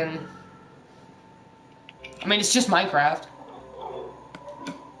Ender Dragon, I mean, it's just Minecraft.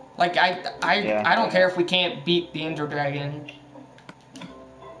 Like, Yeah. I don't care if we can't beat the Ender Dragon.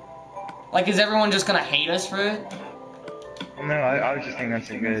 Like, is everyone just gonna hate us for it? No, I was just thinking that's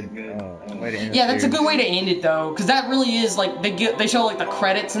a good way to end the Yeah, that's a series. good way to end it though, because that really is like they show like the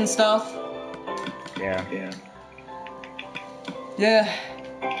credits and stuff. Yeah. Yeah.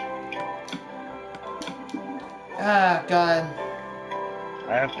 Ah, God.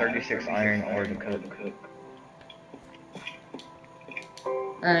 I have 36 iron ore to cook.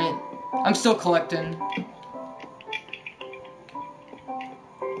 Alright. I'm still collecting.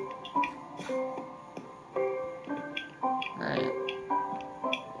 Alright.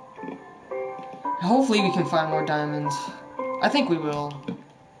 Hopefully we can find more diamonds. I think we will.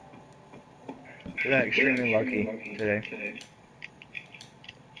 We got extremely lucky today.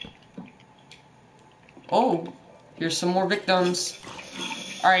 Oh, here's some more victims.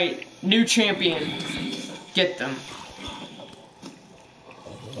 Alright, new champion. Get them.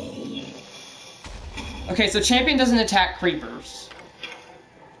 Okay, so champion doesn't attack creepers.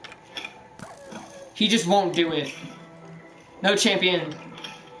 He just won't do it. No champion.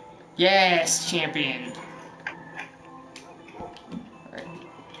 Yes, champion. Alright.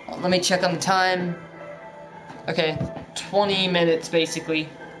 Let me check on the time. Okay, 20 minutes basically.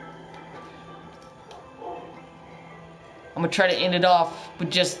 I'm gonna try to end it off with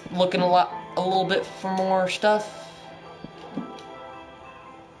just looking a little bit for more stuff.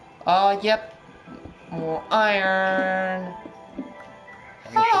 Yep. More iron.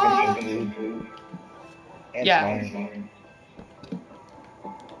 I'm sure some food. And Yeah. some iron.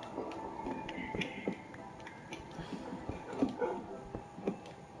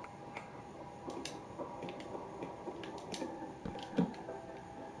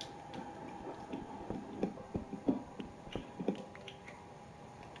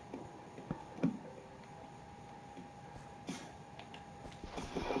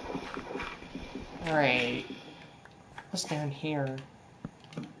 Alright. What's down here?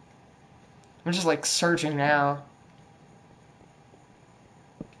 I'm just like searching now.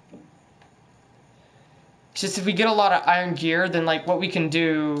 It's just if we get a lot of iron gear, then like what we can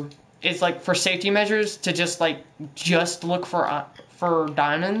do is like for safety measures to just look for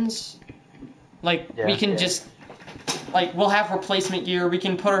diamonds. Like we can just like we'll have replacement gear. We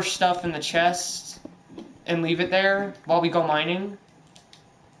can put our stuff in the chest and leave it there while we go mining.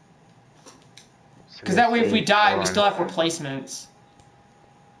 Because that way, if we die, we still have replacements.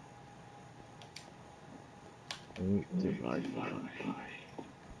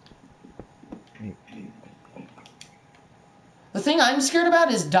 The thing I'm scared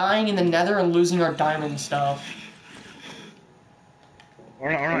about is dying in the Nether and losing our diamond stuff.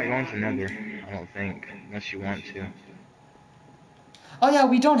 We're not going to Nether, I don't think, unless you want to. Oh yeah,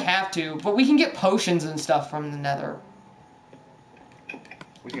 we don't have to, but we can get potions and stuff from the Nether.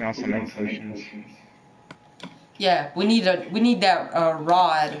 We can also make potions. Yeah, we need that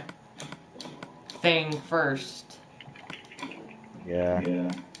rod thing first.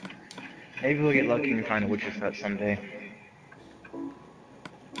 Yeah. Maybe we'll get lucky and find a witch's hut someday.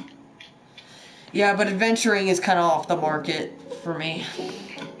 Yeah, but adventuring is kind of off the market for me.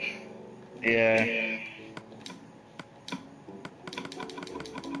 Yeah.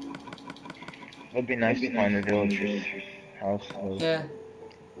 It'd be nice to find a villager's house, though. Yeah.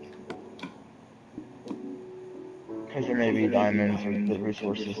 Because there may be diamonds or good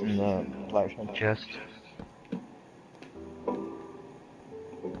resources in the blacksmith chest.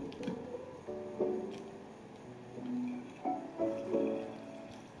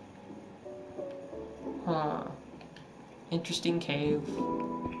 Huh. Interesting cave.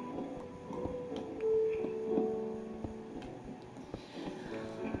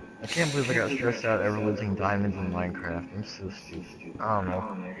 I can't believe I got stressed out ever losing diamonds in Minecraft. I'm so stupid. I don't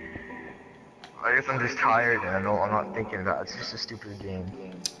know. I guess I'm just tired and I'm not thinking about it. It's just a stupid game.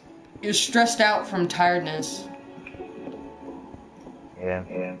 You're stressed out from tiredness. Yeah.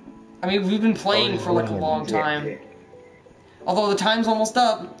 I mean, we've been playing for like a long time. Although the time's almost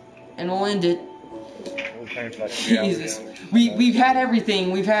up, and we'll end it. Jesus. We've had everything.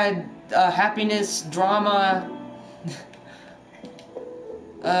 We've had happiness, drama.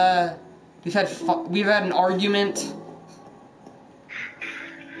 We've had an argument.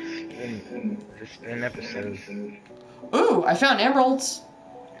 It's been an episode. Ooh, I found emeralds.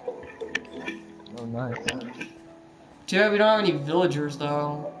 Oh, nice. Too bad we don't have any villagers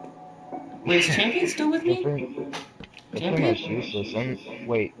though. Wait, is Champion still with me? It's pretty much useless.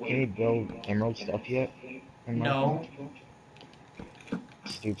 Wait, can you build emerald stuff yet? No.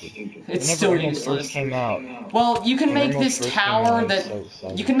 Stupid. It's Whenever still Emerald useless. First came out, Well, you can when make Emerald this first came tower out, I was that so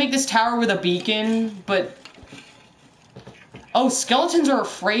excited. you can make this tower with a beacon, but oh, skeletons are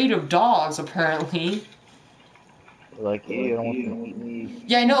afraid of dogs apparently. Like, hey, I don't want them to eat me.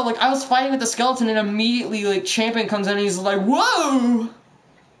 Yeah, I know. Like I was fighting with the skeleton, and immediately like Champion comes in, and he's like, "Whoa!"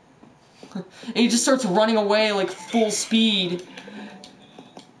 And he just starts running away like full speed.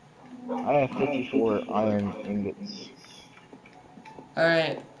 I have 54 iron ingots.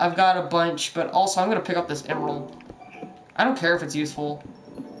 Alright, I've got a bunch, but also I'm gonna pick up this emerald. I don't care if it's useful.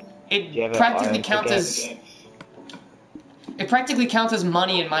 It practically counts as... It practically counts as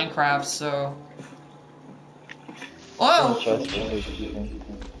money in Minecraft, so... Whoa!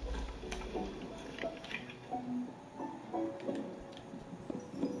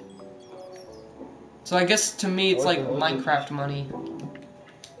 So I guess to me it's like Minecraft money.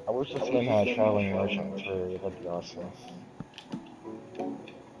 I wish this game had a traveling merchant too, that'd be awesome.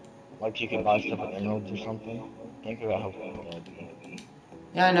 Like you could buy stuff with emeralds or something. Think about how cool that'd be.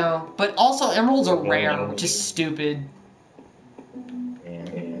 Yeah, I know. But also emeralds are rare, which is stupid.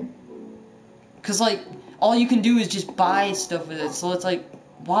 Yeah. Cause like, all you can do is just buy stuff with it, so it's like,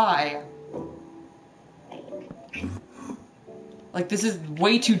 why? Like, this is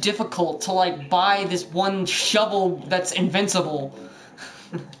way too difficult to, like, buy this one shovel that's invincible.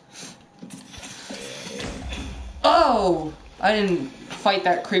 Oh! I didn't fight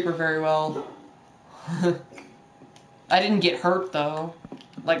that creeper very well. I didn't get hurt, though.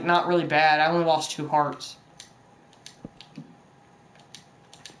 Like, not really bad. I only lost 2 hearts.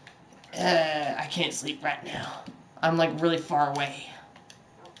 I can't sleep right now. I'm, like, really far away.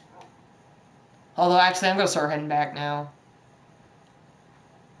 Although, actually, I'm gonna start heading back now.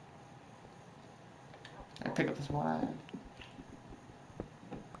 I pick up this wine.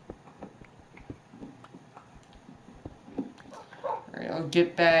 Alright, I'll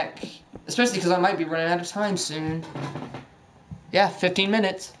get back. Especially because I might be running out of time soon. Yeah, 15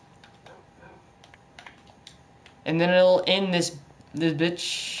 minutes. And then it'll end this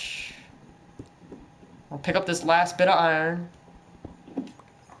bitch. I'll pick up this last bit of iron.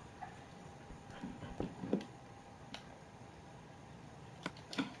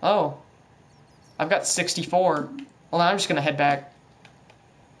 Oh. I've got 64. Well, I'm just gonna head back.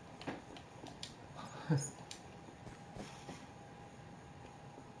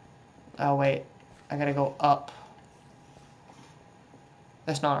 Oh, wait. I gotta go up.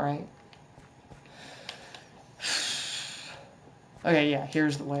 That's not right. Okay, yeah,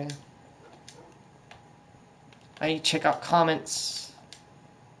 here's the way. I need to check out comments.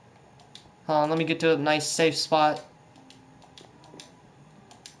 Hold on, let me get to a nice safe spot.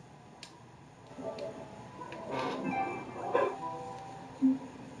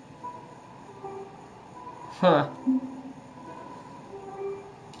 Huh.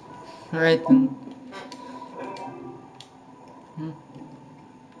 Alright then. Hmm.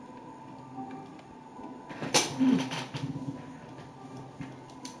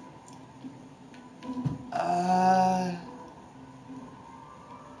 Uh...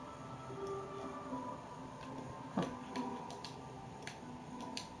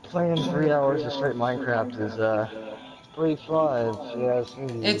 Playing 3 hours of straight Minecraft is, pretty fun, if you ask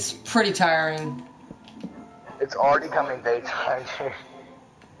me. It's pretty tiring. It's already coming daytime.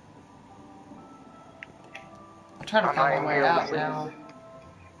 I'm trying to find my way out now.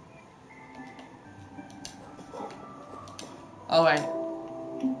 Oh, wait.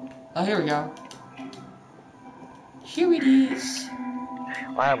 Oh, here we go. Here it is.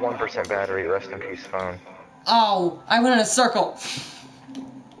 I have 1% battery, rest in peace phone. Oh, I went in a circle.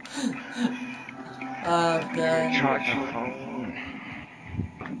 Oh, God. Charge your phone.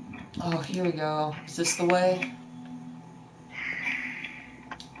 Oh, here we go. Is this the way?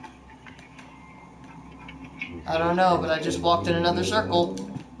 I don't know, but I just walked in another circle.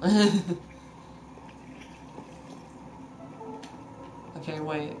 Okay,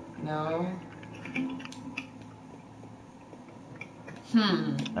 wait. No.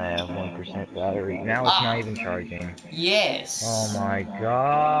 I have 1% battery. Now it's not even charging. Yes. Oh my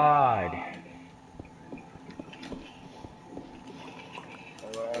god.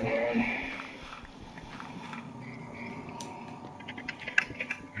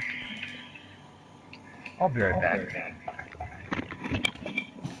 I'll be right back.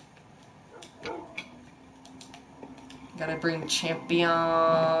 Gotta bring champion.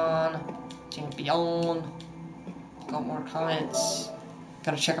 Champion. Got more comments.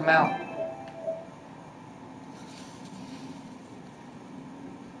 Gotta check them out.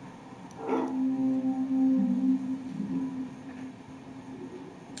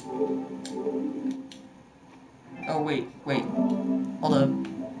 Oh, wait. Hold up.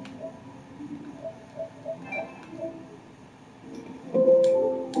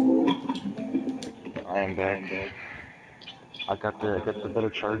 I am back. I got the better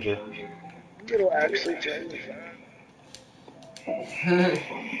charger. It'll actually charge.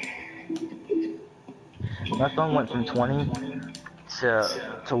 My phone went from 20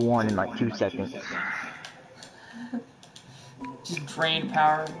 to 1 in like 2 seconds. Just drain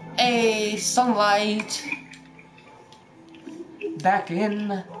power. Hey, sunlight. Back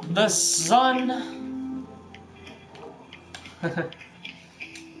in the sun.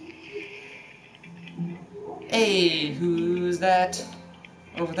 Hey, who's that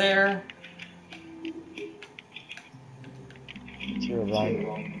over there? It's your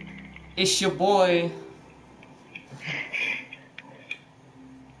dog. It's your boy.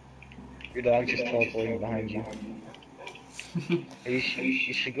 Your dog's just teleporting behind you.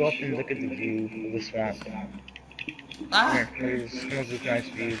 You should go up and look at the view of the swamp. Ah! Here's this nice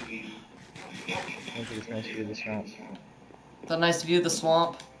view. Look at this nice view of the swamp. The nice view of the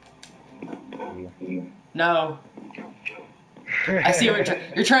swamp. Yeah. No. I see what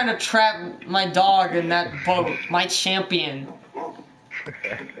you're trying to trap my dog in that boat. My champion.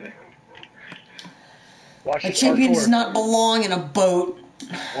 Watch My this champion parkour. does not belong in a boat.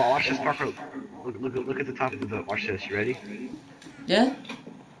 Well, watch this parkour. Look at the top of the boat. Watch this. You ready? Yeah?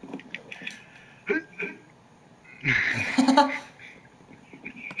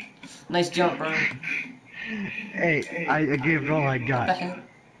 Nice jump, bro. Hey, I gave it all I What the got. heck?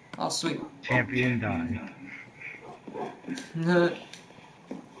 Oh, sweet. Champion died.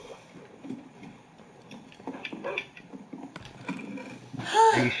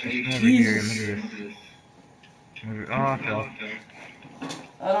 Hey, she's over here. Look at this. Oh, I fell.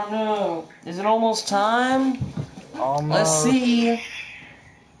 I don't know. Is it almost time? Almost. Let's see.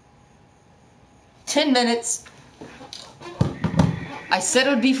 10 minutes. I said it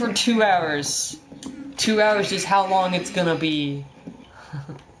would be for 2 hours. 2 hours is how long it's gonna be.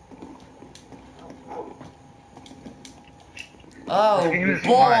 Oh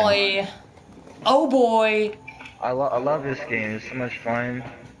boy. Oh boy. I love this game. It's so much fun.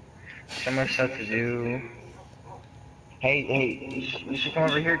 So much stuff to do. Hey, you should come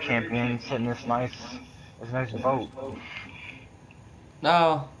over here, champion. Sit in this nice boat.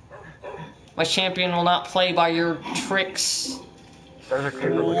 No. My champion will not play by your tricks. There's a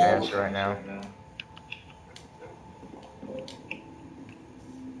creeper looking at us right now.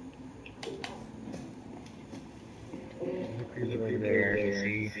 There's a creeper over there.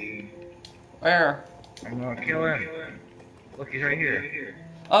 You see? Where? I'm gonna kill him. Look, he's right here.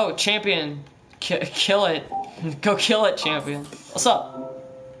 Oh, champion. Kill it. Go kill it, champion. What's up?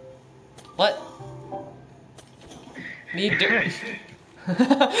 What? Need to...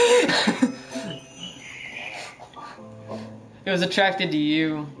 It was attracted to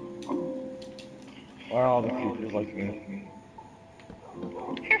you. Why are all the creepers like me?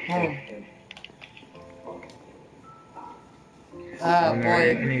 Oh. Ah,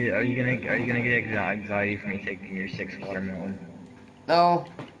 boy. Are you gonna get anxiety from me taking your 6 watermelon? No.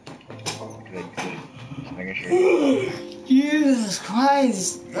 Good. Just making sure. Jesus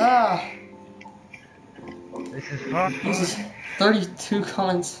Christ. Ah. This is fun. Jesus. 32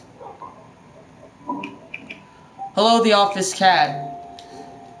 comments. Hello, the office cat.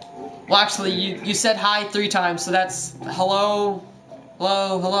 Well, actually, you said hi 3 times, so that's hello,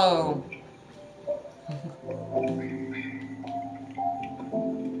 hello, hello.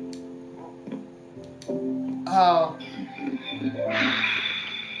 Oh.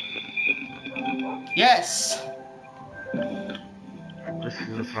 Yes. This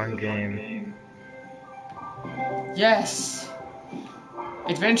is a fun game. Yes.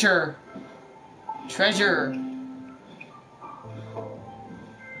 Adventure. Treasure.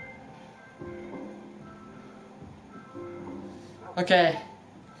 Okay.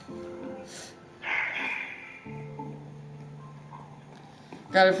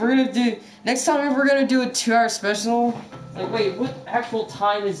 God, if we're gonna do next time, if we're gonna do a 2-hour special, like, wait, what actual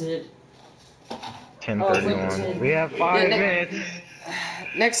time is it? 10:31. We have 5 Yeah, minutes.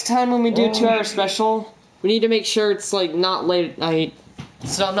 Next time when we do a 2-hour special, we need to make sure it's like not late at night,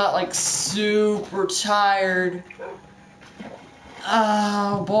 so I'm not like super tired.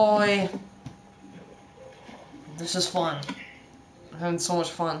 Oh boy, this is fun. I'm having so much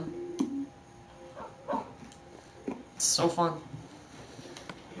fun. It's so fun.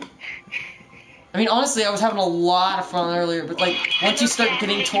 I mean, honestly, I was having a lot of fun earlier, but like once you start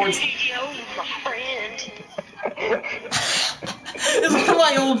getting towards it's one of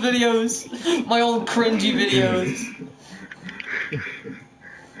my old videos, my old cringy videos.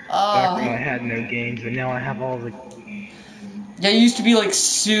 Back when I had no gains, but now I have all the. Yeah, you used to be like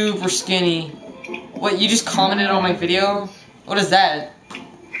super skinny. What, you just commented on my video? What is that?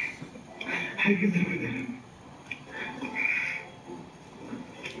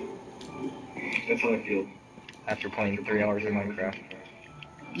 That's how I feel. After playing 3 hours of Minecraft.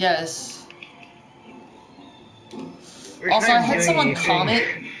 Yes. Also, I had someone comment.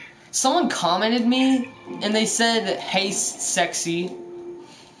 Someone commented me, and they said, "Hey, sexy."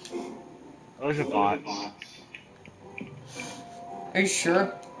 Those are bots. Are you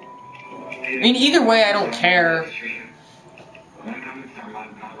sure? I mean, either way, I don't care.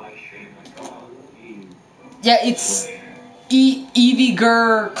 Yeah, it's Evie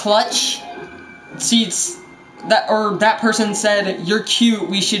Gur Clutch. See, it's that, or that person said, "You're cute.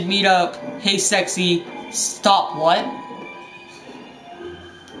 We should meet up. Hey, sexy. Stop. What?"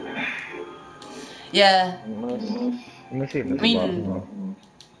 Yeah. Let me see if I mean,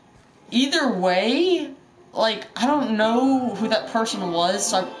 either way, like, I don't know who that person was,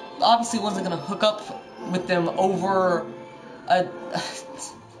 so I obviously wasn't gonna hook up with them over a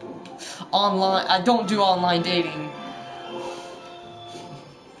online. I don't do online dating.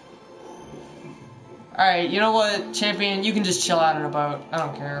 Alright, you know what, champion? You can just chill out in a boat. I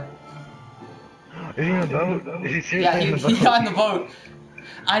don't care. Is he in the boat? Is he seriously Yeah, in the boat? he got in the boat.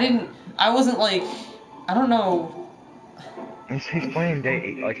 I wasn't like, I don't know. He's playing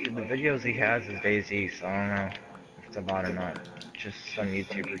like the videos he has is DayZ, so I don't know if it's a bot or not. Just some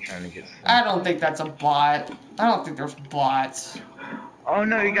YouTuber trying to get some. I don't think that's a bot. I don't think there's bots. Oh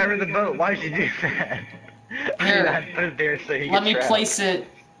no, you got rid of the boat. Why'd you do that? Here, I put it there so you let me place it.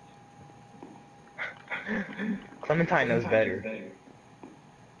 Clementine knows better.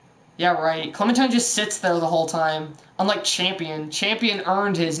 Yeah, right. Clementine just sits there the whole time. Unlike Champion. Champion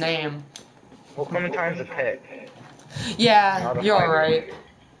earned his name. Well, Clementine's a pet. Yeah, you're alright.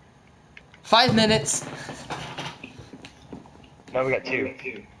 5 minutes. No, we got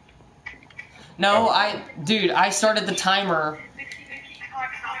 2. No, dude, I started the timer.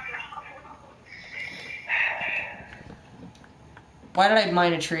 Why did I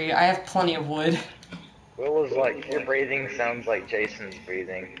mine a tree? I have plenty of wood. Will was like, your breathing sounds like Jason's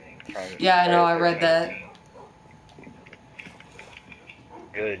breathing. From Yeah, I know, I read that.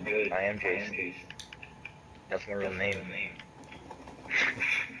 Good. I am Jason. That's my real name.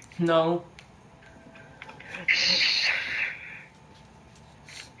 No.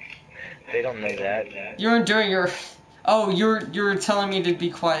 They don't know that. You're doing your... Oh, you're telling me to be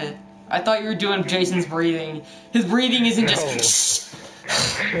quiet. I thought you were doing Jason's breathing. His breathing isn't just...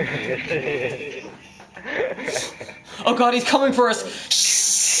 Oh god, he's coming for us!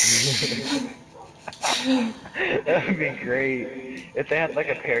 That would be great. If they had like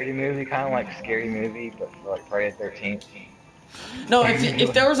a parody movie, kind of like Scary Movie, but for like Friday the 13th. No,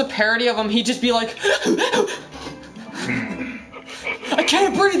 if there was a parody of him, he'd just be like... I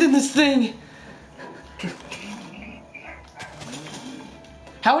can't breathe in this thing!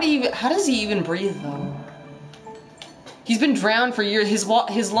 How does he even breathe, though? He's been drowned for years. His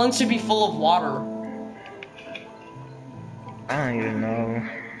lungs should be full of water. I don't even know.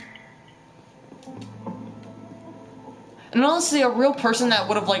 And honestly, a real person that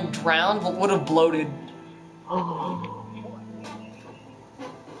would have, like, drowned would have bloated.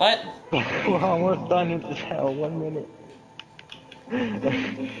 What? We're almost done with this hell. 1 minute.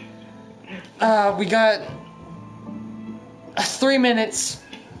 We got... 3 minutes.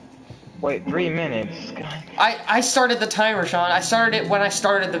 Wait, 3 minutes? God. I started the timer, Sean. I started it when I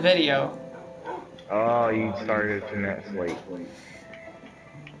started the video. Oh, you started 2 minutes late.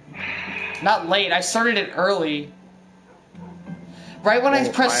 Not late, I started it early. Right when I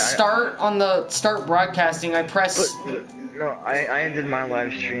press start on the start broadcasting, I press... No, I ended my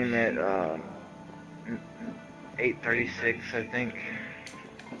live stream at 8:36, I think.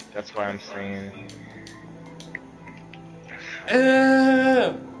 That's why I'm saying.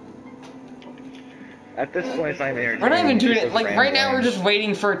 At this point, it's not even We're not even doing it. just Like, right now, we're rambling. just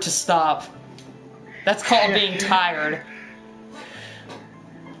waiting for it to stop. That's called being tired.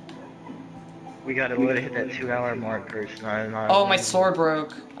 We gotta let it hit that 2-hour mark first. Not Oh, my sword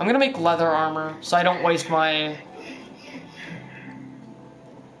broke. I'm gonna make leather armor, so I don't waste my...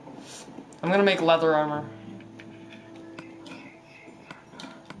 I'm gonna make leather armor.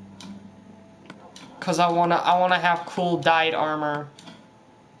 Cause I wanna have cool dyed armor.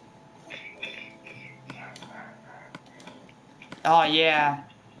 Oh yeah.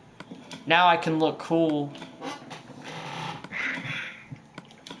 Now I can look cool.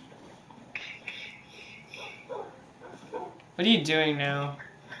 What are you doing now?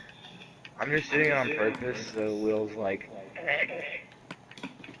 I'm just doing it on purpose, so Will's like...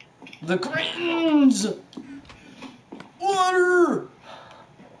 The Grins! Water!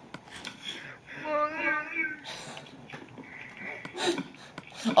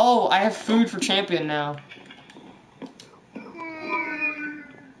 Oh, I have food for champion now.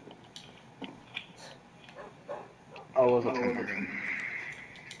 Oh, what's up, temper?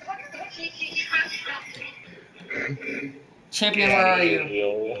 Champion, where are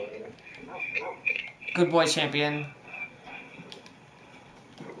you? Good boy, champion.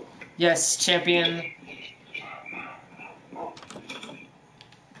 Yes, champion.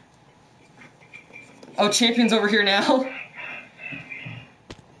 Oh, champion's over here now.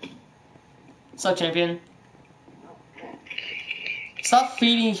 What's up, champion? Stop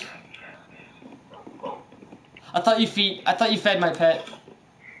feeding. I thought you fed my pet.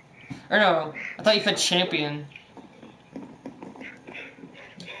 Or no, I thought you fed champion.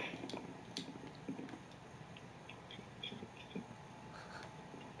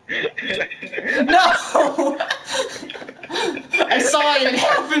 No! I saw it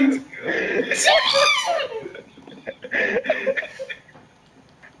happen.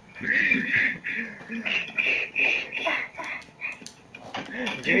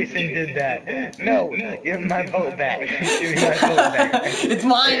 Jason did that. No, give my vote back. Give me my vote back. It's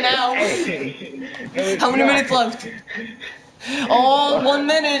mine now. No, it's How many not. minutes left? Oh, 1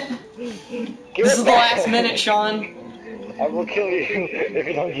 minute. Give This it is the back. last minute, Sean. I will kill you if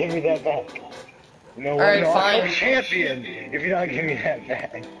you don't give me that back. No, Alright, no, fine. I'm champion if you don't give me that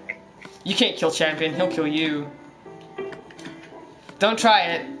back. You can't kill champion. He'll kill you. Don't try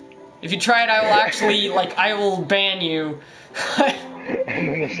it. If you try it, I will actually, like, I will ban you. And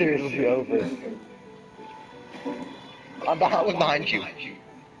then the series will be over. I'm behind you.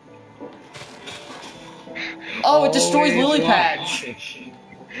 Oh, it destroys Always lily watch. pads.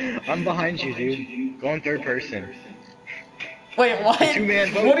 I'm behind you, dude. Go in third person. Wait, what?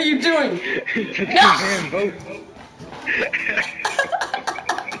 Two-man vote. What are you doing? It's a two-man vote.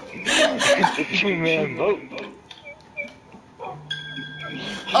 It's a two-man vote.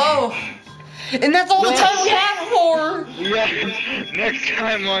 Oh, and that's all the time we have for. Yes. Next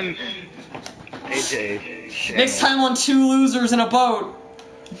time on AJ. Next time on Two Losers in a Boat.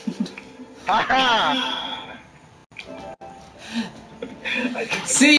 Haha! See